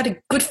glad you had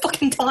a good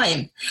fucking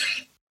time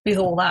with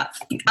all that,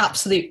 you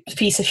absolute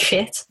piece of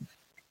shit.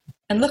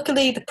 And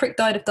luckily, the prick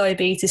died of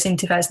diabetes in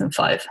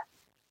 2005.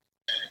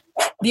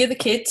 The other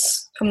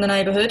kids from the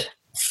neighbourhood,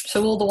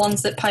 so all the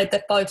ones that paid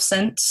their 5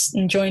 cents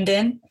and joined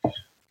in,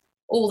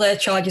 all their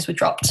charges were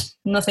dropped.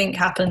 Nothing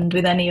happened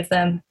with any of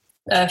them.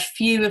 A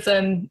few of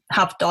them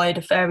have died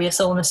of various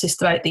illnesses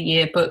throughout the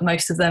year, but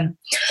most of them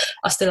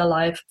are still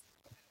alive.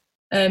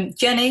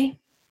 Jenny,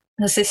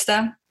 her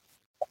sister,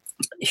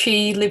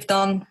 she lived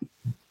on.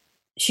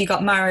 She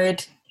got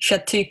married. She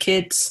had 2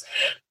 kids,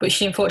 but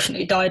she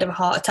unfortunately died of a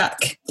heart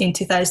attack in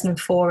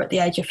 2004 at the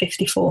age of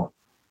 54.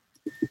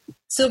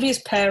 Sylvia's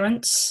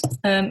parents,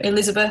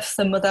 Elizabeth,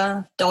 the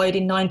mother, died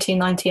in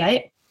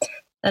 1998,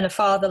 and her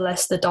father,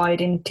 Lester,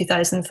 died in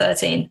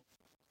 2013.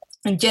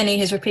 And Jenny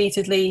has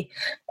repeatedly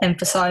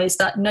emphasised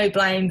that no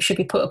blame should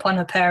be put upon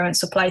her parents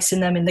for placing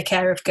them in the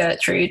care of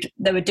Gertrude.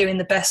 They were doing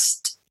the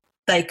best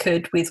they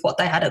could with what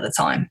they had at the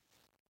time.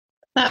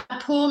 That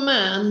poor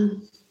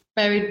man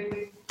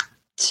buried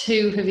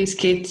 2 of his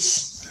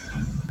kids.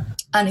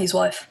 And his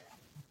wife.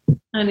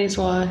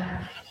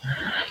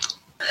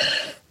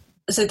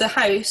 So the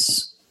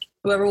house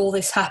where all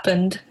this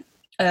happened,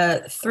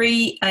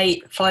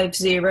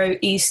 3850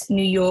 East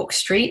New York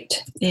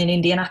Street in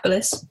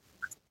Indianapolis,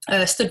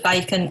 stood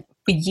vacant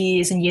for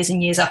years and years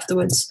and years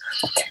afterwards.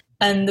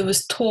 And there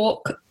was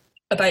talk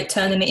about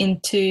turning it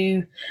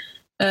into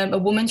a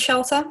woman's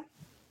shelter,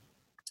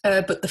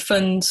 but the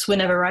funds were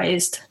never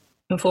raised,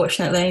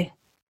 unfortunately.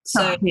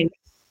 So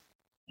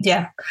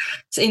Yeah.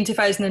 So in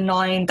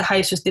 2009, the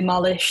house was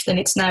demolished and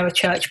it's now a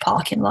church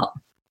parking lot.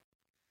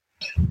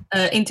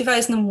 In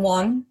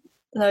 2001,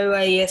 though,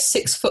 a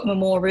 6-foot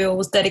memorial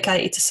was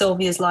dedicated to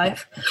Sylvia's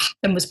life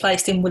and was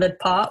placed in Willard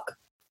Park.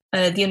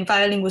 The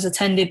unveiling was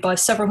attended by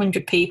several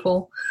hundred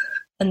people,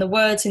 and the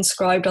words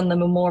inscribed on the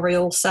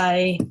memorial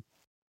say,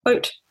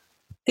 quote,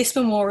 "This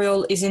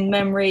memorial is in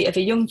memory of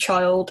a young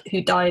child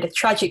who died a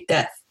tragic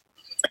death.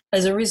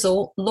 As a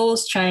result,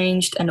 laws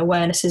changed and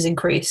awareness has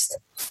increased.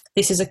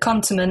 This is a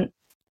continent..."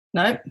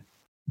 No.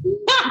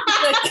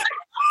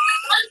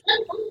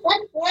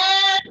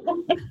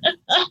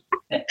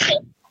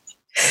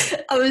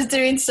 I was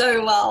doing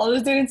so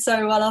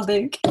well, I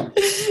think.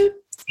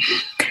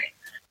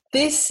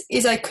 "This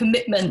is a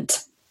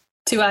commitment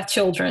to our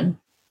children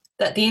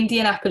that the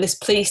Indianapolis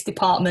Police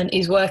Department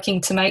is working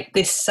to make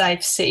this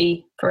safe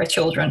city for our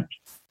children."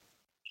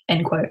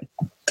 End quote.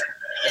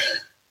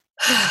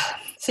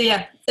 So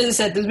yeah, as I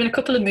said, there's been a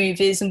couple of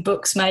movies and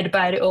books made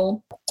about it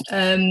all.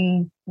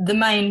 The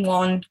main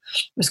one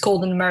was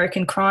called An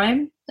American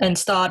Crime and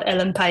starred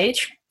Ellen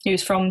Page,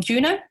 who's from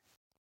Juno.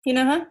 You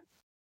know her?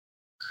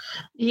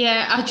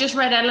 Yeah, I just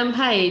read Ellen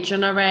Page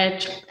and I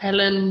read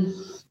Ellen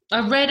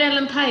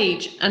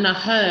Page and I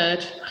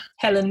heard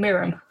Helen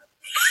Mirren.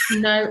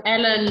 No,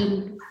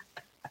 Ellen,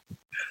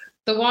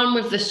 the one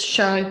with the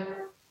show.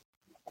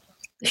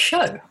 The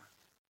show?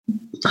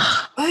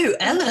 Oh,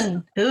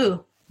 Ellen.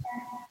 Ooh.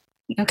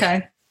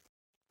 Okay.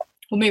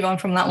 We'll move on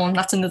from that one.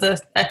 That's another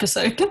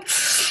episode.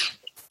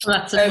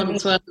 That's a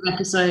month's worth of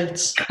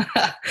episodes.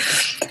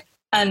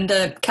 And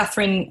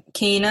Catherine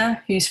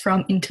Keener, who's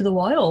from Into the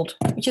Wild,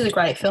 which is a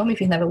great film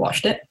if you've never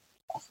watched it.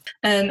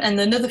 And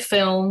another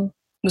film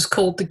was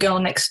called The Girl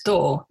Next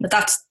Door, but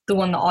that's the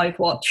one that I've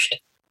watched.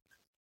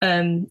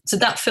 So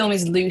that film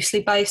is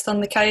loosely based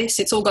on the case.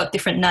 It's all got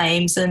different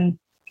names and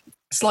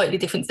slightly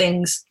different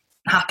things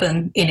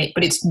happen in it,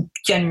 but it's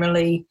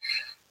generally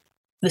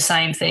the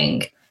same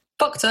thing.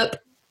 Fucked up.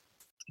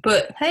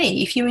 But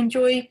hey, if you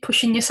enjoy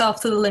pushing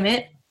yourself to the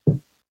limit,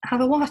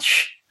 have a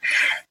watch.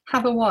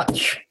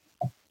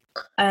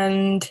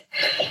 And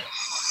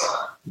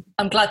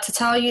I'm glad to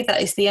tell you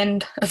that is the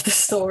end of the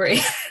story.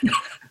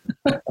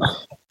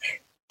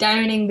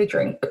 Downing the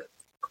drink.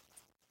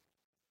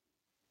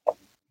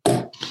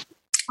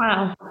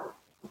 Wow.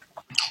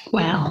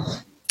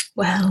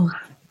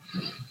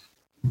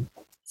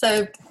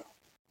 So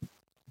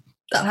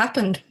that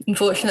happened,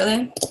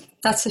 unfortunately.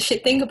 That's the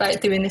shit thing about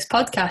doing this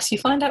podcast. You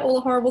find out all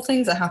the horrible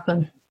things that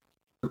happen.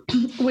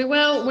 We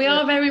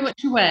are very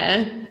much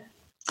aware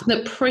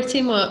that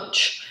pretty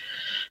much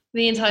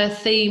the entire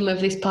theme of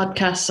this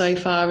podcast so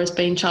far has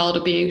been child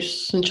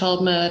abuse and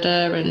child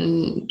murder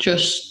and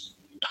just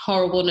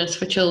horribleness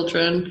for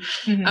children.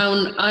 Mm-hmm.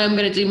 And I am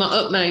going to do my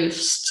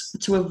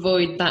utmost to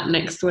avoid that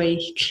next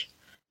week.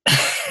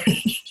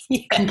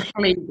 Yeah.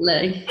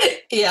 Completely.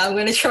 Yeah, I'm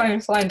going to try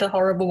and find a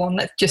horrible one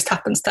that just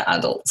happens to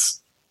adults.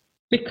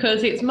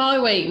 Because it's my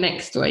week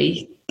next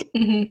week.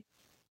 Mm-hmm.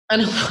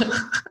 And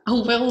I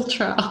will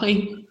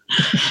try.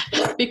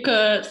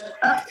 Because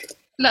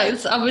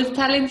I was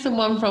telling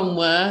someone from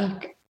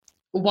work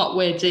what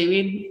we're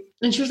doing.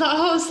 And she was like,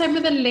 "Oh, send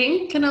me the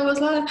link." And I was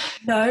like,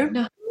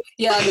 No.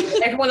 Yeah,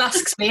 everyone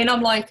asks me and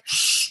I'm like,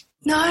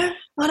 no,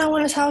 I don't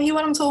want to tell you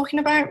what I'm talking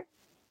about.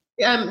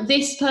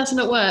 This person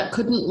at work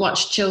couldn't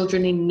watch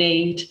Children in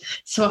Need.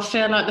 So I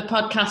feel like the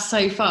podcast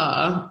so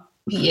far...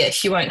 Yeah,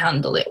 she won't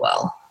handle it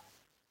well.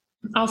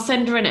 I'll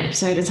send her an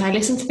episode and say,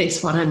 "Listen to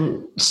this one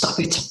and stop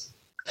it."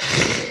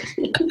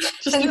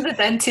 Send her the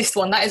dentist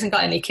one. That hasn't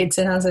got any kids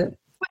in, has it?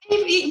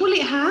 Well,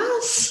 it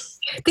has.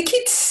 The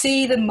kids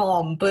see the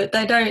mom, but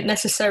they don't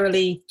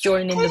necessarily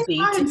join in the beat.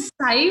 Try and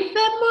save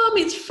their mom.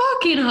 It's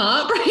fucking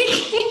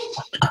heartbreaking.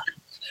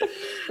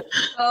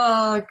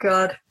 Oh,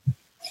 God.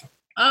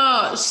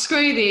 Oh,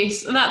 screw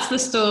this. That's the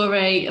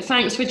story.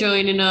 Thanks for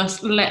joining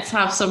us. Let's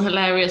have some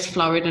hilarious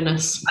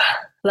Florida-ness.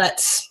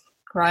 Let's.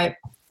 Right.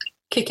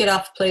 Kick it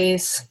off,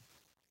 please.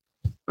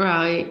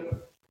 Right.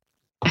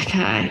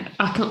 Okay.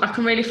 I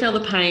can really feel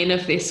the pain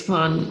of this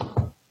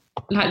one.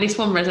 Like, this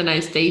one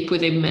resonates deep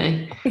within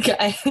me.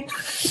 Okay.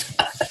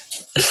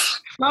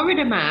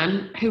 Florida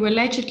man who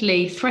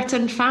allegedly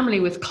threatened family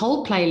with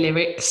Coldplay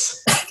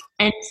lyrics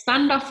and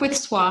standoff with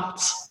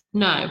SWAT.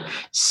 No,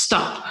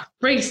 stop.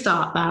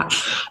 Restart that.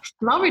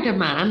 Florida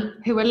man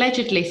who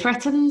allegedly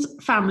threatens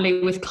family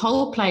with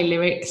Coldplay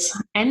lyrics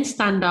and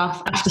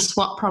standoff after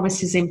SWAT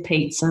promises him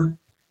pizza.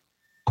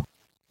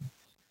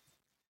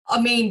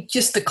 I mean,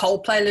 just the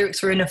Coldplay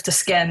lyrics were enough to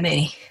scare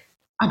me.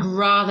 I'd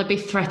rather be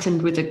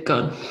threatened with a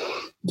gun.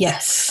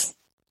 Yes.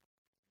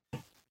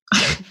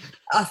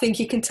 I think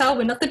you can tell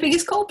we're not the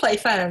biggest Coldplay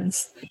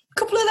fans. A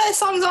couple of their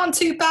songs aren't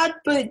too bad,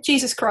 but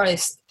Jesus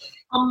Christ.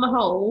 On the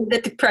whole.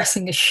 They're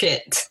depressing as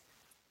shit.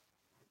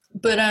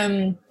 But, I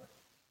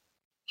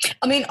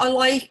mean, I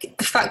like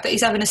the fact that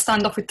he's having a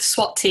standoff with the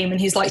SWAT team and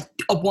he's like,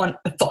 "I want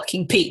a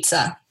fucking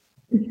pizza.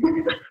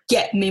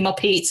 Get me my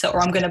pizza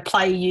or I'm going to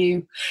play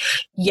you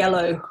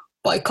Yellow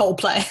by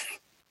Coldplay."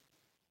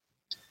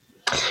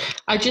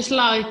 I just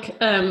like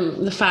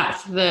the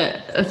fact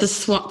that the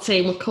SWAT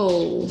team were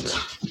called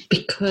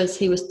because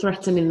he was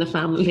threatening the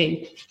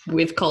family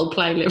with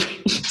Coldplay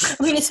lyrics.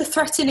 I mean, it's a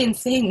threatening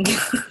thing.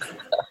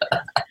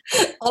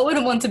 I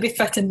wouldn't want to be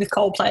threatened with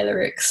Coldplay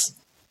lyrics.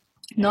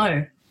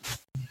 No.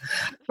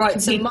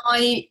 Right, so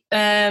my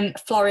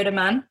Florida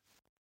man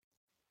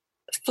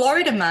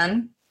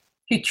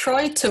who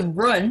tried to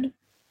run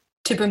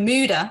to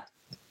Bermuda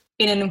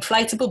in an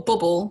inflatable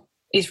bubble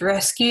is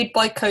rescued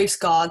by Coast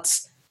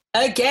Guards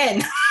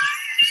again.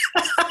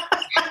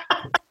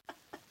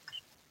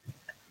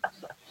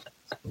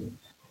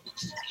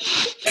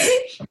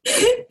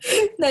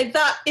 Now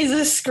that is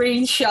a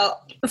screenshot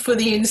for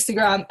the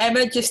Instagram.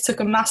 Emma just took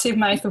a massive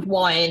mouth of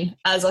wine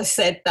as I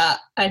said that,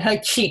 and her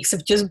cheeks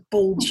have just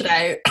bulged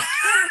out.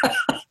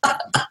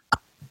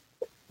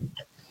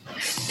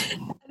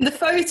 The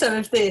photo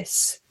of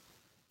this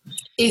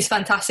is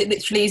fantastic.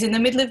 Literally, he's in the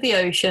middle of the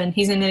ocean.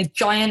 He's in a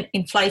giant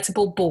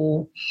inflatable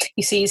ball.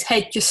 You see his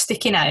head just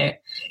sticking out,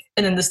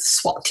 and then there's the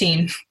SWAT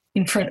team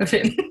in front of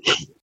him.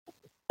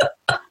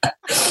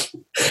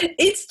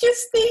 It's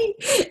just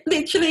the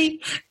literally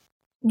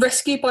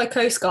rescued by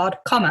Coast Guard,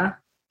 comma,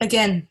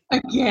 again.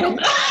 Again.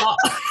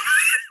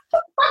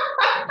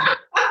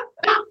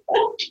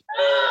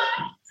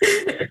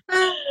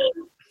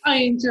 I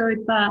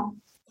enjoyed that.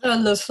 I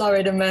love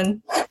Florida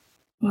man.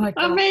 Oh,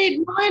 I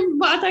mean, mine,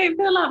 but I don't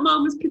feel like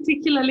mine was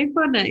particularly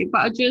funny,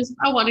 but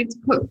I wanted to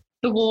put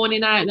the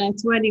warning out there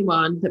to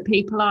anyone that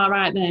people are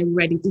out there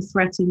ready to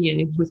threaten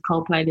you with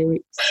Coldplay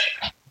lyrics.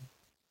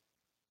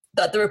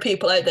 That there are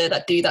people out there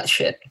that do that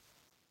shit.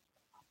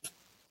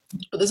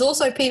 But there's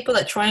also people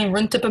that try and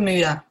run to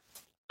Bermuda.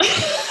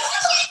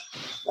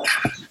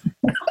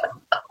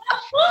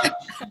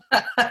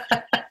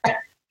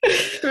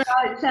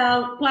 Right,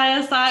 Chel, play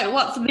us out.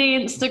 What's the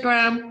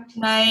Instagram?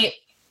 Mate,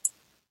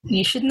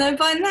 you should know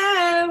by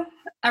now.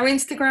 Our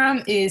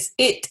Instagram is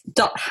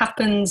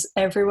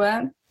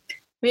it.happenseverywhere.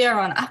 We are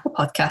on Apple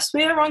Podcasts.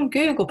 We are on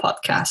Google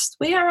Podcasts.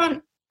 We are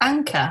on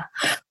Anchor.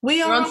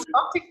 We're on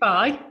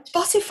Spotify.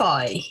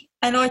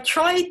 And I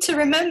tried to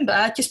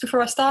remember, just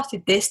before I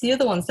started this, the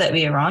other ones that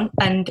we are on.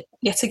 And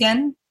yet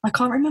again, I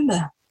can't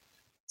remember.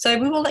 So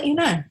we will let you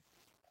know.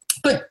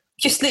 But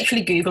just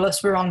literally Google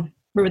us.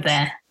 We're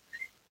there.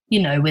 You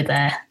know we're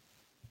there.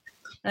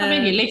 I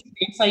mean, you're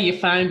listening, so you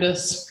found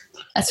us.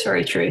 That's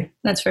very true.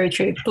 That's very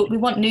true. But we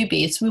want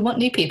newbies. We want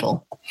new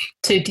people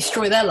to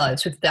destroy their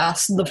lives with our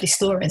lovely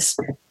stories.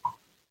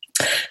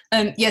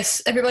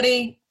 Yes,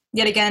 everybody,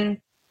 yet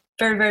again,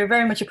 very, very,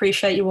 very much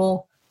appreciate you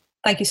all.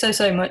 Thank you so,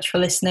 so much for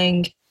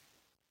listening.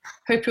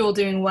 Hope you're all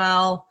doing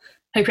well.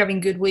 Hope you're having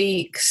good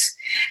weeks.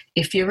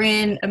 If you're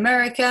in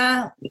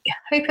America,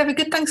 hope you have a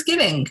good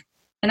Thanksgiving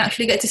and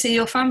actually get to see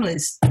your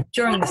families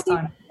during this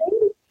time.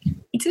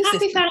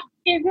 Happy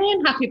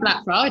Thanksgiving. Happy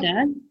Black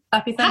Friday.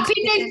 Happy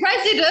Thanksgiving. Happy New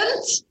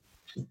President.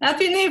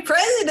 Happy New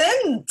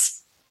President.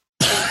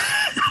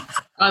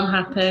 I'm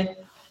happy.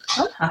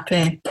 I'm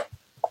happy.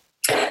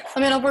 I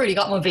mean, I've already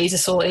got my visa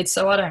sorted,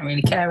 so I don't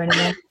really care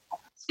anymore.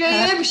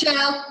 Good,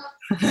 Michelle.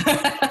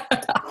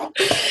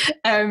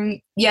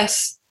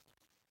 Yes.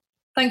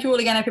 Thank you all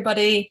again,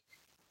 everybody.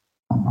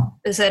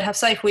 As I said, have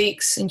safe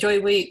weeks,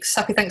 enjoy weeks,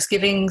 happy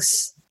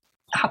Thanksgivings,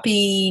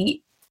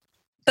 happy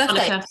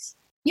birthdays. Hanukkah.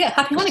 Yeah,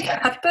 happy Hanukkah,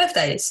 happy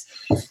birthdays.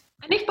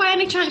 And if by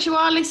any chance you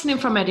are listening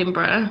from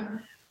Edinburgh,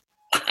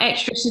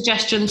 extra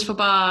suggestions for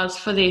bars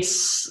for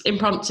this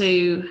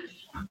impromptu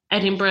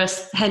Edinburgh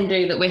hen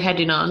do that we're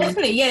heading on.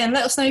 Definitely, yeah, and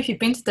let us know if you've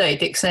been to Dirty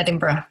Dick's in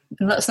Edinburgh,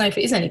 and let us know if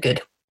it is any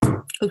good,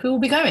 because we will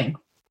be going.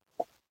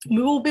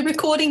 We will be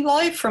recording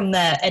live from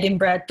there,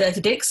 Edinburgh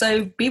Dirty Dick,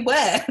 so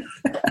beware.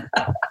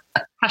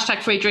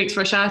 Hashtag free drinks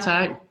for a shout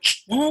out.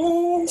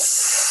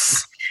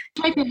 Yes.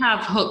 Maybe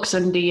have hooks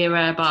under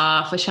your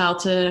bar for Shell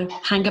to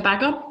hang a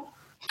bag on.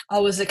 I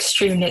was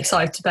extremely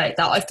excited about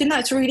that. I think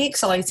that's really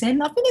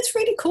exciting. I think it's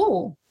really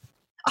cool.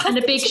 And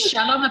a big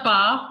shell on the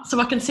bar, so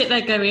I can sit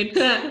there going,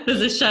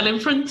 there's a shell in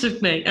front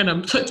of me and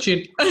I'm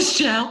touching a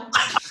shell.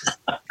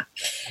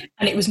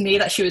 And it was me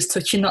that she was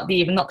touching, not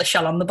the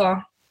shell on the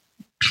bar.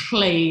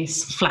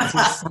 Please,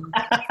 flatters.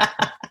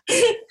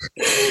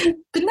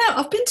 But no,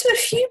 I've been to a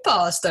few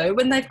bars though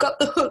when they've got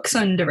the hooks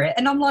under it,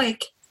 and I'm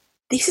like,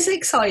 this is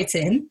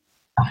exciting.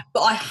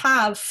 But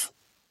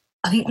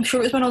I'm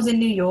sure it was when I was in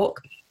New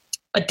York.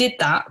 I did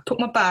that, put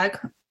my bag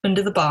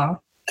under the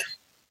bar,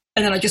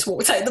 and then I just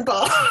walked out the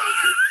bar.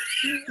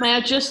 May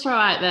I just throw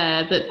out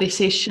there that this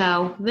is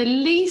Shell, the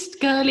least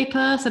girly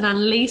person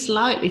and least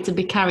likely to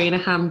be carrying a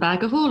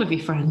handbag of all of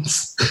your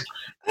friends.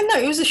 Oh, no,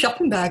 it was a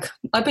shopping bag.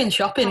 I've been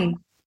shopping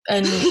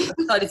and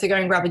decided to go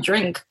and grab a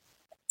drink.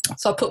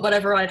 So I put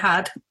whatever I'd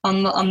had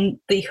on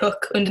the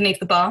hook underneath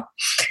the bar,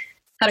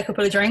 had a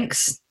couple of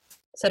drinks,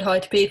 said hi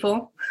to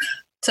people,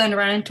 turned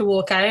around to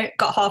walk out,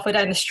 got halfway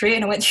down the street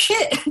and I went,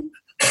 shit,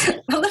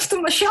 I left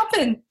all my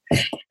shopping.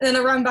 And then I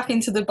ran back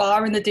into the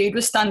bar and the dude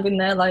was standing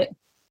there like,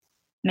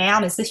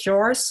 ma'am, is this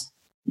yours?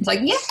 I was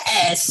like,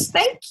 yes,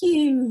 thank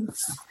you.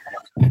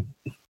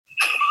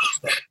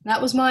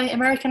 That was my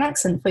American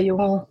accent for you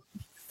all.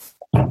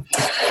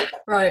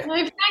 Right. No,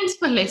 thanks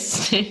for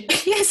listening.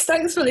 Yes,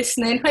 thanks for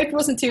listening. Hope it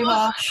wasn't too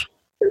harsh.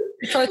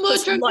 Try to More put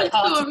some drunken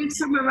light-hearted. stories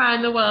from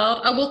around the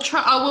world. I will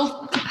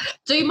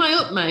do my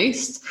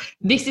utmost.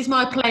 This is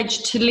my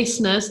pledge to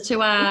listeners,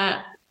 to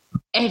our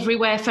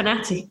everywhere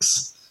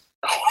fanatics.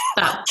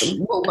 That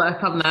we'll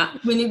work on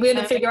that. We're going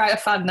to figure out a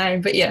fan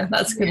name, but yeah,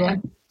 that's a good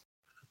one.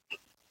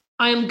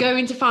 I am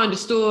going to find a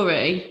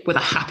story with a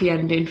happy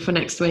ending for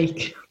next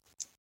week.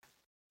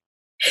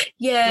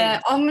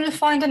 Yeah, I'm going to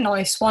find a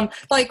nice one.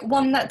 Like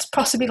one that's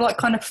possibly like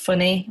kind of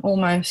funny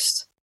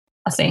almost,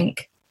 I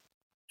think.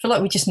 I feel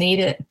like we just need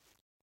it.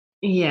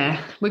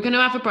 Yeah, we're going to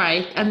have a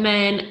break. And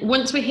then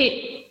once we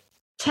hit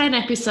 10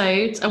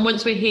 episodes and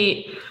once we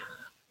hit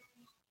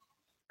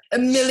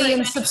 1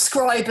 million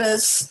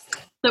subscribers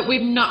that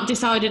we've not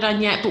decided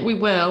on yet, but we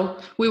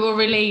will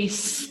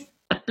release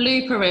a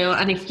blooper reel.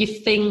 And if you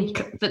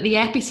think that the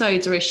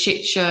episodes are a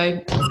shit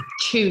show,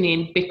 tune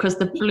in, because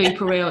the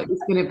blooper reel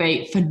is going to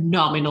be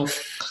phenomenal.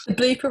 The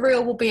blooper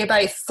reel will be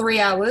about 3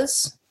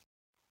 hours.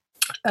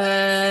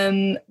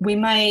 We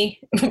may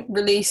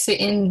release it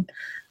in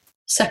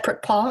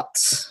separate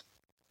parts.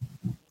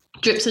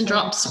 Drips and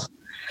drops.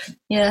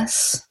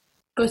 Yes,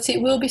 but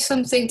it will be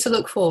something to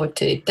look forward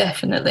to,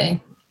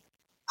 definitely.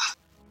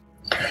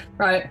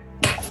 Right.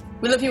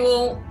 We love you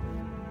all.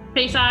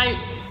 Peace out.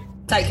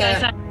 Take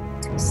care.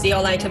 See you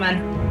all later,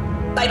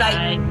 man.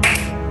 Bye-bye. Bye.